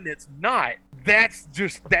sudden it's not. That's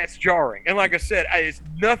jarring. And like I said, it's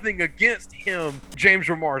nothing against him, James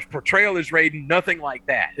Remar's portrayal as Raiden, nothing like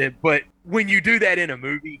that. But when you do that in a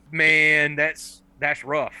movie, man, that's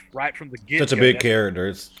rough right from the get. Such a big character.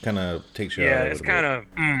 It's kind of takes you out. Yeah, it's kind of.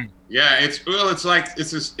 Yeah, it's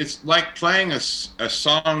like playing a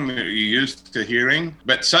song that you're used to hearing,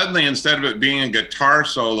 but suddenly instead of it being a guitar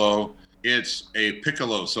solo, it's a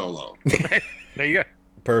piccolo solo. There you go.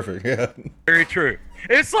 Perfect. Yeah. Very true.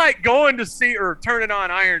 It's like going to see or turning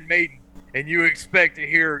on Iron Maiden, and you expect to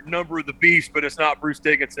hear Number of the Beast, but it's not Bruce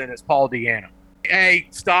Dickinson, it's Paul Di'Anno. Hey,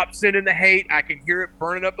 stop sending the hate. I can hear it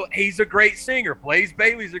burning up. He's a great singer. Blaze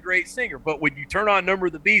Bailey's a great singer. But when you turn on Number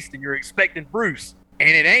of the Beast and you're expecting Bruce, and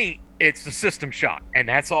it ain't, it's the system shock. And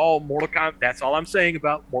that's all Mortal Kombat. That's all I'm saying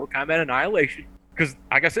about Mortal Kombat Annihilation. Because,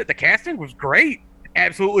 like I said, the casting was great.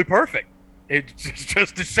 Absolutely perfect. It's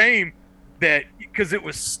just a shame that, because it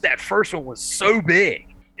was, that first one was so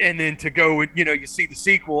big. And then to go, you know, you see the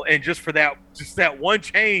sequel, and just for that, just that one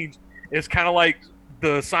change, is kind of like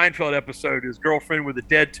the Seinfeld episode, his girlfriend with a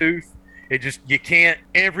dead tooth. It just, you can't,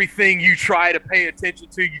 everything you try to pay attention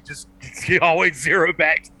to, you always zero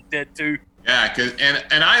back to the dead tooth. Yeah,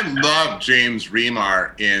 and I love James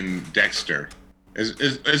Remar in Dexter.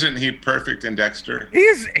 Isn't he perfect in Dexter?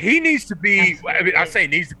 He needs to be. I mean, I say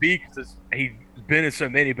needs to be because he's been in so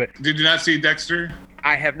many. But did you not see Dexter?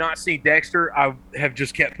 I have not seen Dexter. I have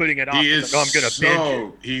just kept putting it off. He is I'm going to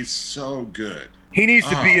binge it. He's so good. He needs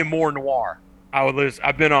to be in more noir.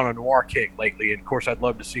 I've been on a noir kick lately, and of course, I'd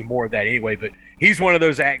love to see more of that anyway. But he's one of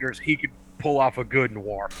those actors. He could pull off a good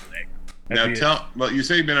noir thing. Now well, you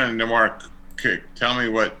say you've been on a noir kick. Tell me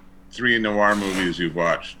what 3 noir movies you've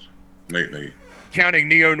watched lately. Counting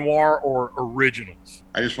neo-noir or originals.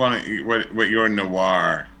 I just want to what your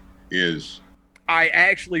noir is. I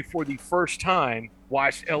actually, for the first time,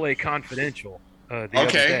 watched L.A. Confidential the other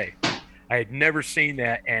day. I had never seen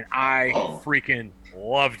that, and I freaking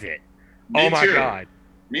loved it. Me my too. God.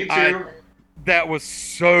 Me too. It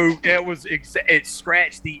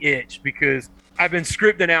scratched the itch because I've been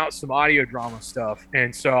scripting out some audio drama stuff,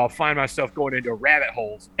 and so I'll find myself going into rabbit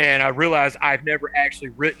holes, and I realize I've never actually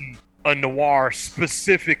written a noir,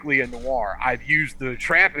 specifically a noir. I've used the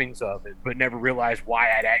trappings of it, but never realized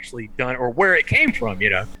why I'd actually done it or where it came from, you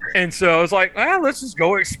know? And so I was like, well, let's just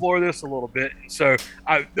go explore this a little bit. So,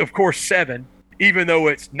 of course, 7, even though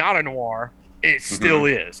it's not a noir, it still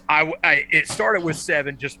is. It started with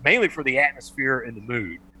 7 just mainly for the atmosphere and the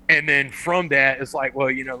mood. And then from that, it's like, well,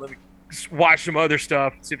 you know, watch some other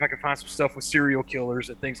stuff, see if I could find some stuff with serial killers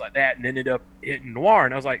and things like that, and ended up hitting noir.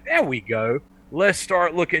 And I was like, there we go. Let's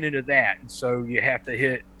start looking into that. And so you have to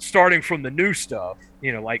hit, starting from the new stuff,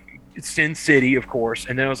 you know, like Sin City, of course.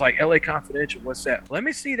 And then I was like, LA Confidential, what's that? Let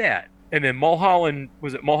me see that. And then Mulholland,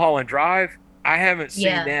 was it Mulholland Drive? I haven't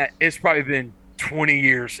seen that. It's probably been 20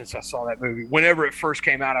 years since I saw that movie. Whenever it first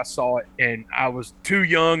came out, I saw it, and I was too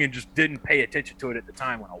young and just didn't pay attention to it at the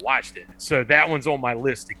time when I watched it. So that one's on my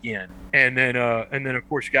list again. And then of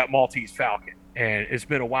course you got Maltese Falcon, and it's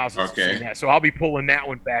been a while since I've seen that. So I'll be pulling that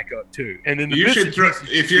one back up too. And then you should throw,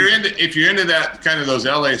 if you're into that kind of those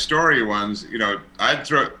LA story ones, you know, I'd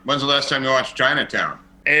throw. When's the last time you watched Chinatown?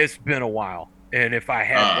 It's been a while. And if I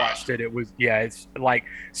had watched it, it was, it's like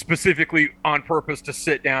specifically on purpose to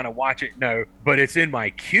sit down and watch it. No, but it's in my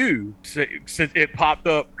queue since it popped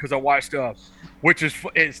up because I watched which is,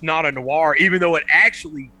 it's not a noir, even though it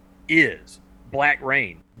actually is Black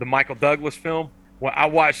Rain, the Michael Douglas film. Well, I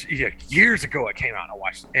watched years ago. It came out and I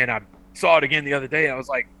watched it, and I saw it again the other day. I was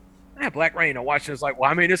like, Black Rain. I watched it. It's like, well,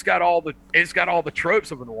 I mean, it's got all the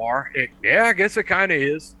tropes of a noir. I guess it kind of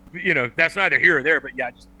is. You know, that's neither here or there, but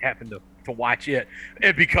I just happened to watch it,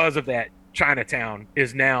 and because of that, Chinatown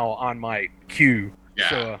is now on my queue.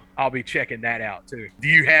 So I'll be checking that out too. Do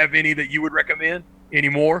you have any that you would recommend? Any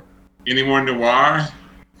more noir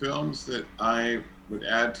films that I would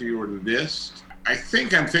add to your list? I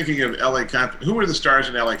think I'm thinking of who were the stars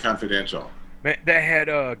in LA Confidential? They had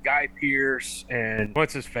Guy Pearce and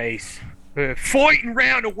what's his face fighting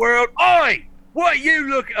around the world. Oi, what you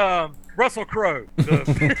look Russell Crowe.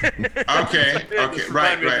 Okay,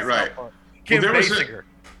 right. Kim Basinger.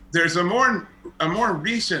 There's a more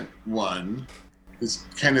recent one. It's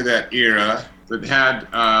kind of that era that had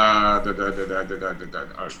a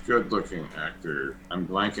good-looking actor. I'm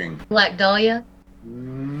blanking. Black Dahlia.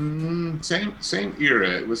 Same era.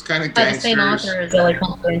 It was kind of gangsters. The same author as LA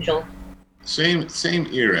Confidential. Same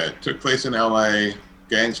era. It took place in LA.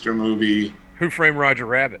 Gangster movie. Who Framed Roger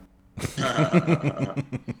Rabbit? That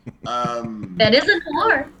isn't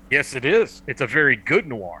noir. Yes, it is. It's a very good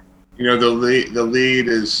noir. You know, the lead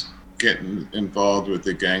is getting involved with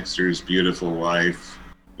the gangster's beautiful wife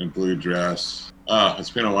in blue dress. It's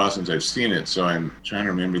been a while since I've seen it, so I'm trying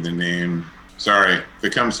to remember the name. Sorry, if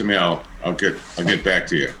it comes to me, I'll get back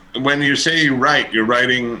to you. When you say you write, you're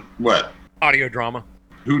writing what? Audio drama.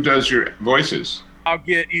 Who does your voices? I'll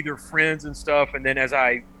get either friends and stuff, and then as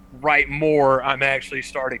I write more, I'm actually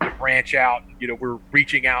starting to branch out. You know, we're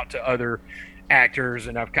reaching out to other actors,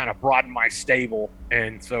 and I've kind of broadened my stable.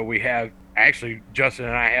 And so we have, actually, Justin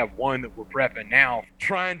and I have one that we're prepping now,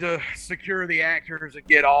 trying to secure the actors and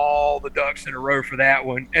get all the ducks in a row for that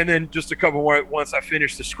one. And then just a couple more, once I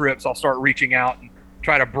finish the scripts, I'll start reaching out and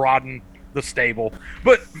try to broaden the stable.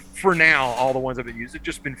 But for now, all the ones I've been using have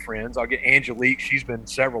just been friends. I'll get Angelique. She's been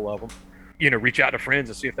several of them. You know, reach out to friends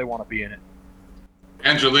and see if they want to be in it.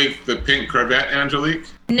 Angelique, the pink Corvette Angelique?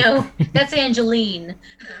 No, that's Angeline.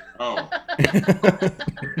 Oh.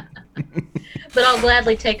 But I'll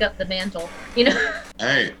gladly take up the mantle, you know.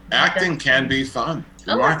 Hey, acting can be fun.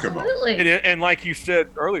 Remarkable. Oh, absolutely. And like you said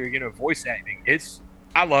earlier, you know, voice acting,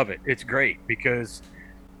 I love it. It's great because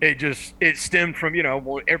it stemmed from, you know,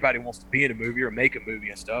 well, everybody wants to be in a movie or make a movie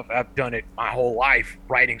and stuff. I've done it my whole life,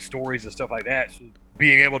 writing stories and stuff like that. So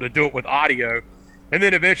being able to do it with audio. And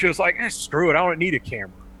then eventually it's like, screw it, I don't need a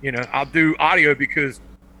camera. You know, I'll do audio because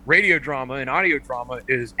radio drama and audio drama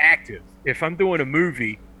is active. If I'm doing a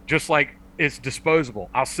movie, just like it's disposable,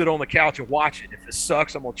 I'll sit on the couch and watch it. If it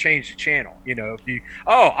sucks, I'm going to change the channel. You know,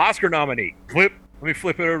 Oscar nominee, let me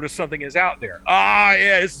flip it over to something that's out there.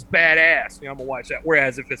 Yeah, this is badass. You know, I'm going to watch that.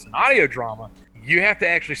 Whereas if it's an audio drama, you have to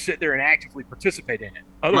actually sit there and actively participate in it.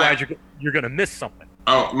 Otherwise, you're going to miss something.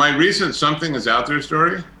 Oh, my recent Something Is Out There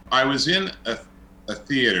story. I was in a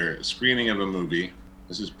theater screening of a movie.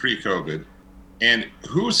 This is pre-COVID. And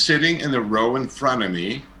who's sitting in the row in front of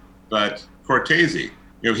me but Cortese?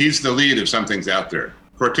 You know, he's the lead of Something's Out There.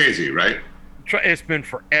 Cortese, right? It's been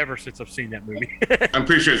forever since I've seen that movie. I'm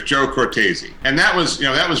pretty sure it's Joe Cortese. And that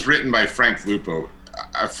was written by Frank Lupo.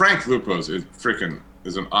 Frank Lupo is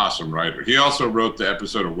an awesome writer. He also wrote the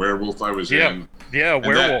episode of Werewolf I was in. Yeah,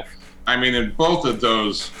 Werewolf. In both of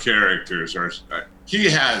those characters he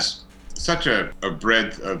has such a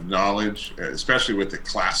breadth of knowledge, especially with the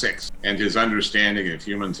classics and his understanding of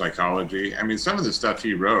human psychology. I mean, some of the stuff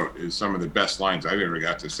he wrote is some of the best lines I've ever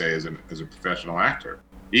got to say as a professional actor.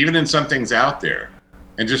 Even in Something's Out There,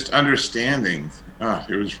 and just understanding,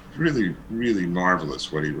 it was really, really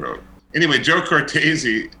marvelous what he wrote. Anyway, Joe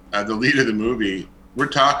Cortese, the lead of the movie, we're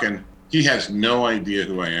talking, he has no idea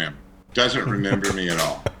who I am, doesn't remember me at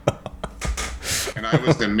all. and I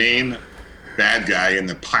was the main bad guy in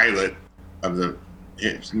the pilot of the.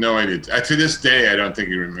 No idea. To this day, I don't think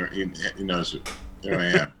he remember. He knows who I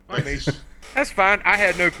am. I mean, that's fine. I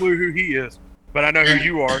had no clue who he is, but I know who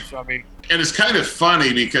you are. So I mean, and it's kind of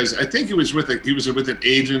funny because I think he was with an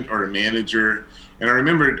agent or a manager, and I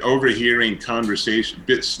remember overhearing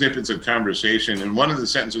snippets of conversation, and one of the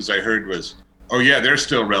sentences I heard was, "Oh yeah, they're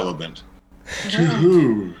still relevant." To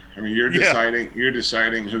who? I mean, you're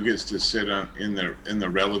deciding who gets to sit in the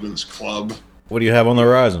relevance club. What do you have on the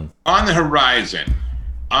horizon? On the horizon,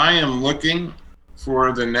 I am looking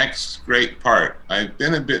for the next great part. I've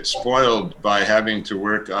been a bit spoiled by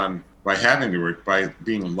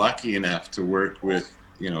being lucky enough to work with,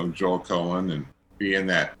 Joel Cohen and be in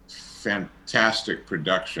that fantastic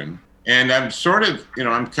production. And I'm sort of,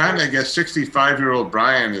 I'm kind of, I guess, 65-year-old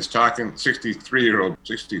Brian is talking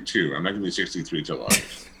 62. I'm not going to be 63 till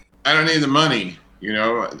August. I don't need the money.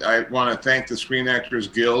 I want to thank the Screen Actors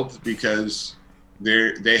Guild because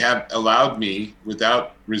they have allowed me,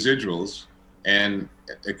 without residuals and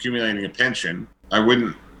accumulating a pension, I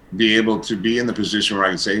wouldn't be able to be in the position where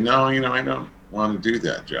I could say, no, I don't want to do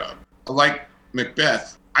that job. Like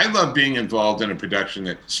Macbeth, I love being involved in a production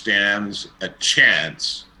that stands a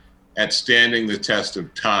chance at standing the test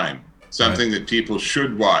of time, something that people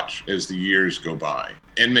should watch as the years go by.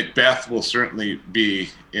 And Macbeth will certainly be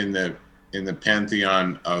in the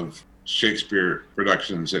pantheon of Shakespeare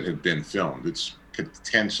productions that have been filmed. It's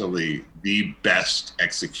potentially the best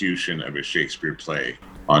execution of a Shakespeare play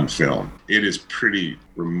on film. It is pretty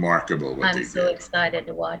remarkable what they did. I'm so excited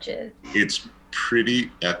to watch it. It's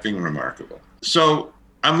pretty effing remarkable. So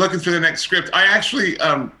I'm looking for the next script. I actually,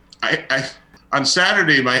 on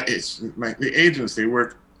Saturday, the agents, they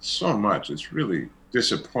work so much. It's really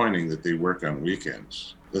disappointing that they work on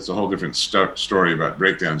weekends. That's a whole different story about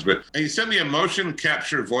breakdowns. But he sent me a motion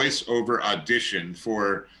capture voiceover audition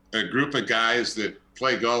for a group of guys that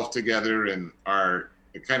play golf together and are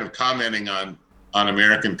kind of commenting on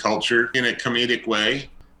American culture in a comedic way.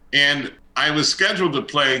 And I was scheduled to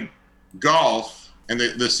play golf, and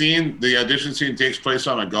the audition scene takes place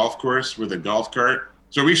on a golf course with a golf cart.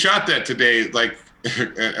 So we shot that today, like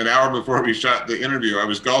an hour before we shot the interview. I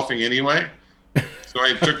was golfing anyway. So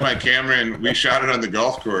I took my camera and we shot it on the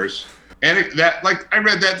golf course. And I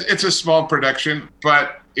read that it's a small production,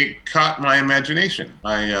 but it caught my imagination.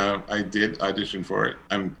 I did audition for it.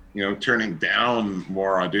 I'm, turning down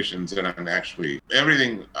more auditions than I'm actually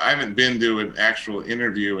everything. I haven't been to an actual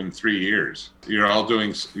interview in 3 years. You're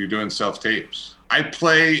doing self-tapes. I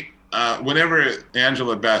play, whenever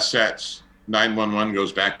Angela Bassett's 911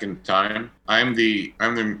 goes back in time, I'm the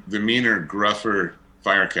meaner, gruffer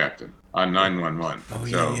fire captain on 911. Oh,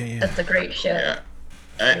 so, yeah. That's a great show. Yeah.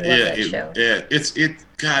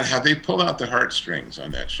 God, how they pull out the heartstrings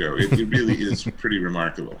on that show. It really is pretty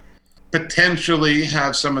remarkable. Potentially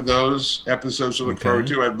have some of those episodes to look forward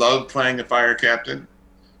to. I love playing a fire captain.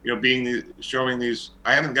 Showing these.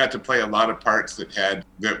 I haven't got to play a lot of parts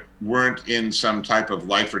that weren't in some type of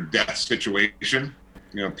life or death situation.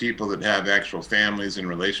 People that have actual families and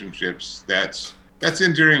relationships. That's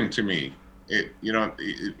endearing to me.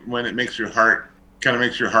 When it makes your heart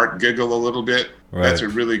giggle a little bit. Right. That's a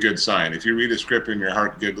really good sign. If you read a script and your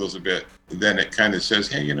heart giggles a bit, then it kind of says,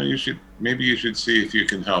 hey, you should see if you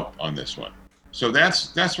can help on this one. So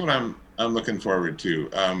that's what I'm looking forward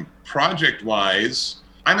to. Project wise,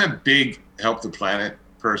 I'm a big Help the Planet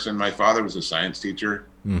person. My father was a science teacher.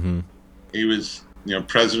 Mm-hmm. He was,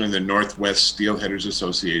 president of the Northwest Steelheaders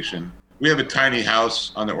Association. We have a tiny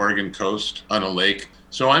house on the Oregon coast on a lake.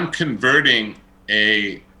 So I'm converting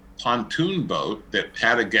a pontoon boat that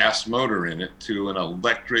had a gas motor in it to an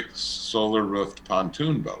electric solar roofed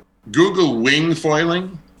pontoon boat. Google wing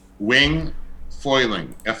foiling,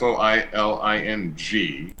 Foiling,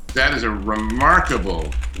 F-O-I-L-I-N-G. That is a remarkable,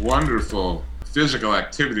 wonderful physical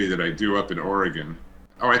activity that I do up in Oregon.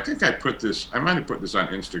 Oh, I think I might have put this on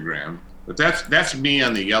Instagram, but that's me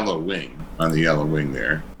on the yellow wing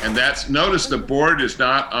there. And notice the board is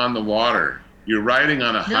not on the water. You're riding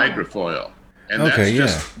on a hydrofoil. And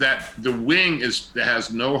that the wing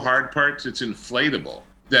has no hard parts. It's inflatable.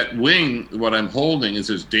 That wing, what I'm holding, is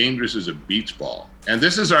as dangerous as a beach ball. And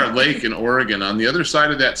this is our lake in Oregon. On the other side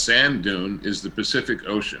of that sand dune is the Pacific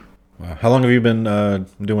Ocean. Wow. How long have you been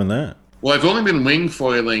doing that? Well, I've only been wing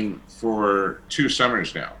foiling for 2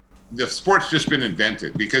 summers now. The sport's just been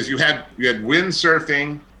invented because you had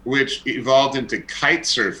windsurfing, which evolved into kite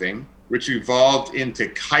surfing, which evolved into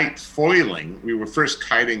kite foiling. We were first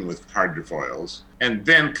kiting with hydrofoils, and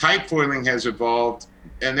then kite foiling has evolved.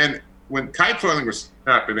 And then when kite foiling was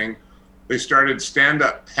happening, they started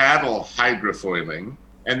stand-up paddle hydrofoiling,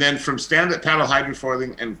 And then from stand-up paddle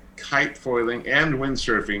hydrofoiling and kite foiling and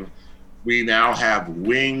windsurfing, we now have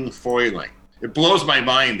wing foiling. It blows my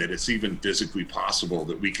mind that it's even physically possible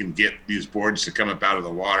that we can get these boards to come up out of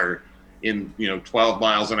the water in 12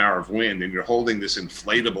 miles an hour of wind, and you're holding this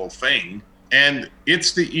inflatable thing. And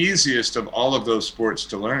it's the easiest of all of those sports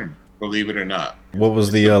to learn, believe it or not. What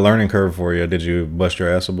was the learning curve for you? Did you bust your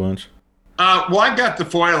ass a bunch? Well, I got the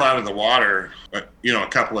foil out of the water, a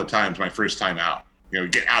couple of times my first time out.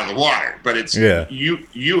 Get out of the water, but it's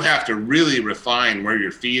you have to really refine where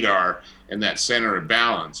your feet are and that center of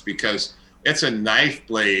balance, because it's a knife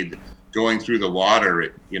blade going through the water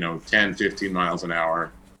at 10, 15 miles an hour,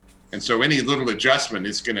 and so any little adjustment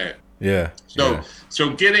is gonna So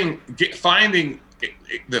finding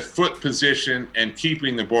the foot position and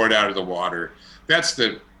keeping the board out of the water, that's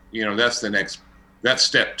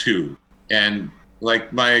step 2. And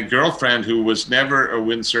like my girlfriend, who was never a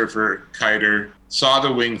windsurfer kiter, saw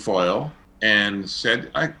the wing foil and said,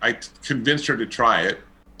 I convinced her to try it.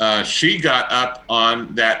 She got up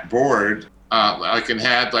on that board and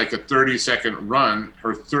had like a 30-second run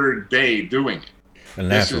her third day doing it. And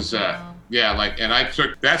this is and I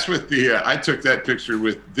took that picture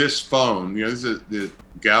with this phone. This is the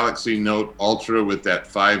Galaxy Note Ultra with that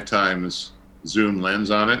 5x zoom lens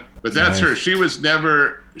on it. But that's her. She was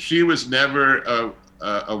never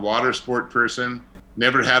a water sport person.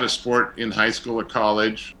 Never had a sport in high school or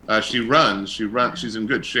college. She runs. She's in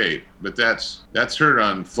good shape. But that's her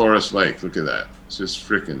on Flores Lake. Look at that. It's just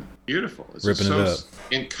freaking beautiful. It's ripping it up.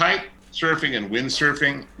 In kite surfing and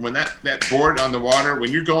windsurfing, when that board on the water,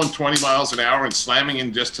 when you're going 20 miles an hour and slamming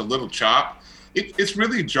in just a little chop, it's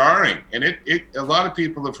really jarring. And a lot of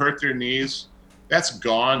people have hurt their knees. That's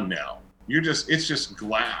gone now. It's just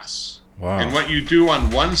glass. Wow. And what you do on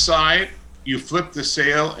one side, you flip the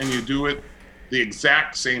sail and you do it the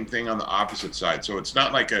exact same thing on the opposite side. So it's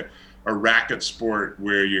not like a racket sport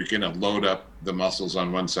where you're going to load up the muscles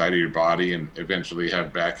on one side of your body and eventually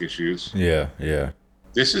have back issues. Yeah.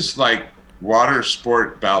 This is like water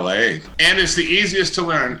sport ballet. And it's the easiest to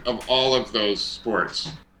learn of all of those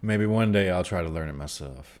sports. Maybe one day I'll try to learn it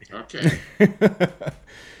myself. Okay.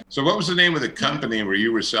 So what was the name of the company where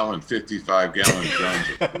you were selling 55-gallon drums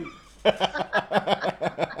of food?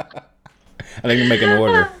 I think you make an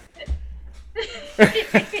order. I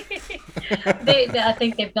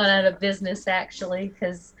think they've gone out of business, actually,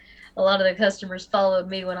 because a lot of the customers followed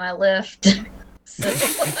me when I left.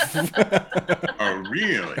 Oh,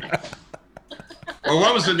 really? Well,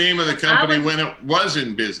 what was the name of the company when it was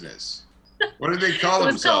in business? What did they call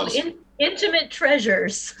themselves? Called Intimate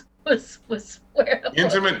Treasures was where it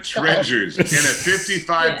Intimate Treasures in a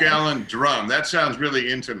 55-gallon drum. That sounds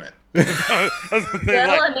really intimate. I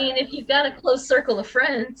mean, if you've got a close circle of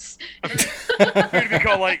friends. It'd be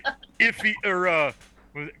called like Iffy, or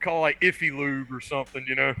was it called like Iffy Lube or something,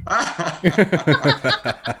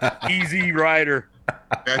 Easy Rider.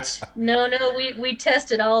 No, we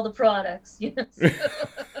tested all the products.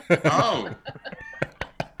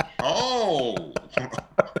 Oh.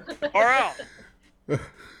 All right.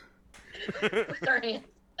 Sorry.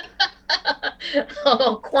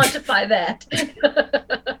 Oh, quantify that.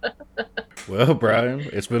 Well, Brian,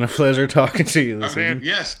 it's been a pleasure talking to you this evening.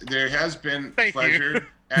 Yes, there has been Thank pleasure you.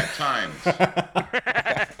 at times.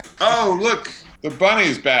 Oh, look, the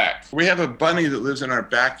bunny's back. We have a bunny that lives in our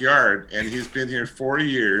backyard, and he's been here 4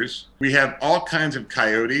 years. We have all kinds of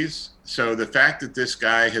coyotes, so the fact that this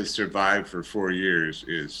guy has survived for 4 years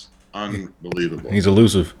is unbelievable. He's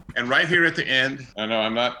elusive. And right here at the end,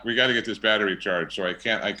 we got to get this battery charged, so I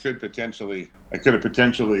could have potentially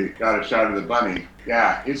got a shot of the bunny.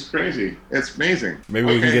 Yeah, it's crazy. It's amazing. Maybe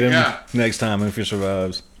we can get him next time if he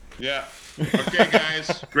survives. Yeah. Okay,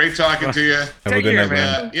 guys. Great talking to you. Have a good night,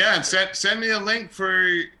 man. Yeah, and send me a link for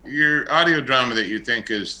your audio drama that you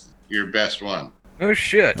think is your best one. Oh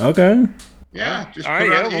shit. Okay. Yeah, just put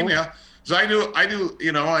it on the email. So I do.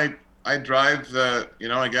 I drive I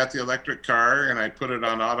got the electric car and I put it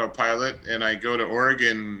on autopilot and I go to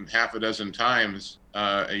Oregon half a dozen times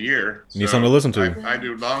a year. Need something to listen to. I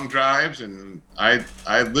do long drives and I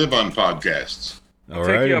live on podcasts. I'll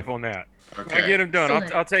take you up on that. Okay. I'll get them done.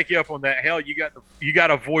 I'll take you up on that. Hell, you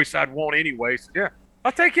got a voice I'd want anyway. So yeah,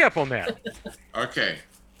 I'll take you up on that. Okay.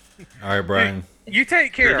 All right, Brian. You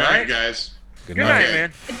take care, Good night, right? guys. Good night,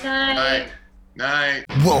 man. Good night. Night.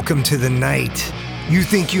 Welcome to the night. You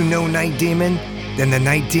think you know Night Demon? Then the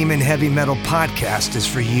Night Demon Heavy Metal Podcast is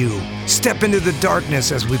for you. Step into the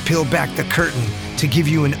darkness as we peel back the curtain to give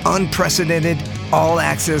you an unprecedented,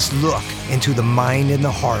 all-access look into the mind and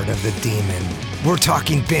the heart of the demon. We're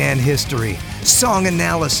talking band history, song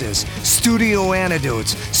analysis, studio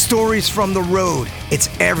anecdotes, stories from the road. It's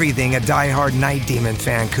everything a diehard Night Demon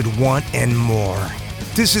fan could want and more.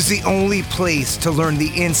 This is the only place to learn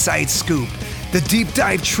the inside scoop, the deep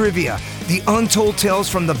dive trivia, the untold tales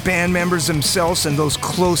from the band members themselves and those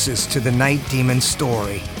closest to the Night Demon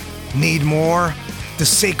story. Need more? The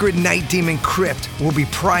Sacred Night Demon Crypt will be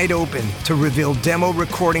pried open to reveal demo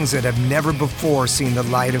recordings that have never before seen the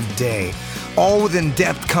light of day, all with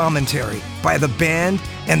in-depth commentary by the band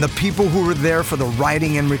and the people who were there for the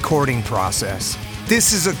writing and recording process.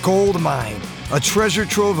 This is a gold mine, a treasure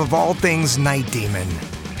trove of all things Night Demon.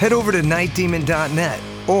 Head over to nightdemon.net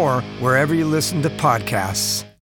or wherever you listen to podcasts.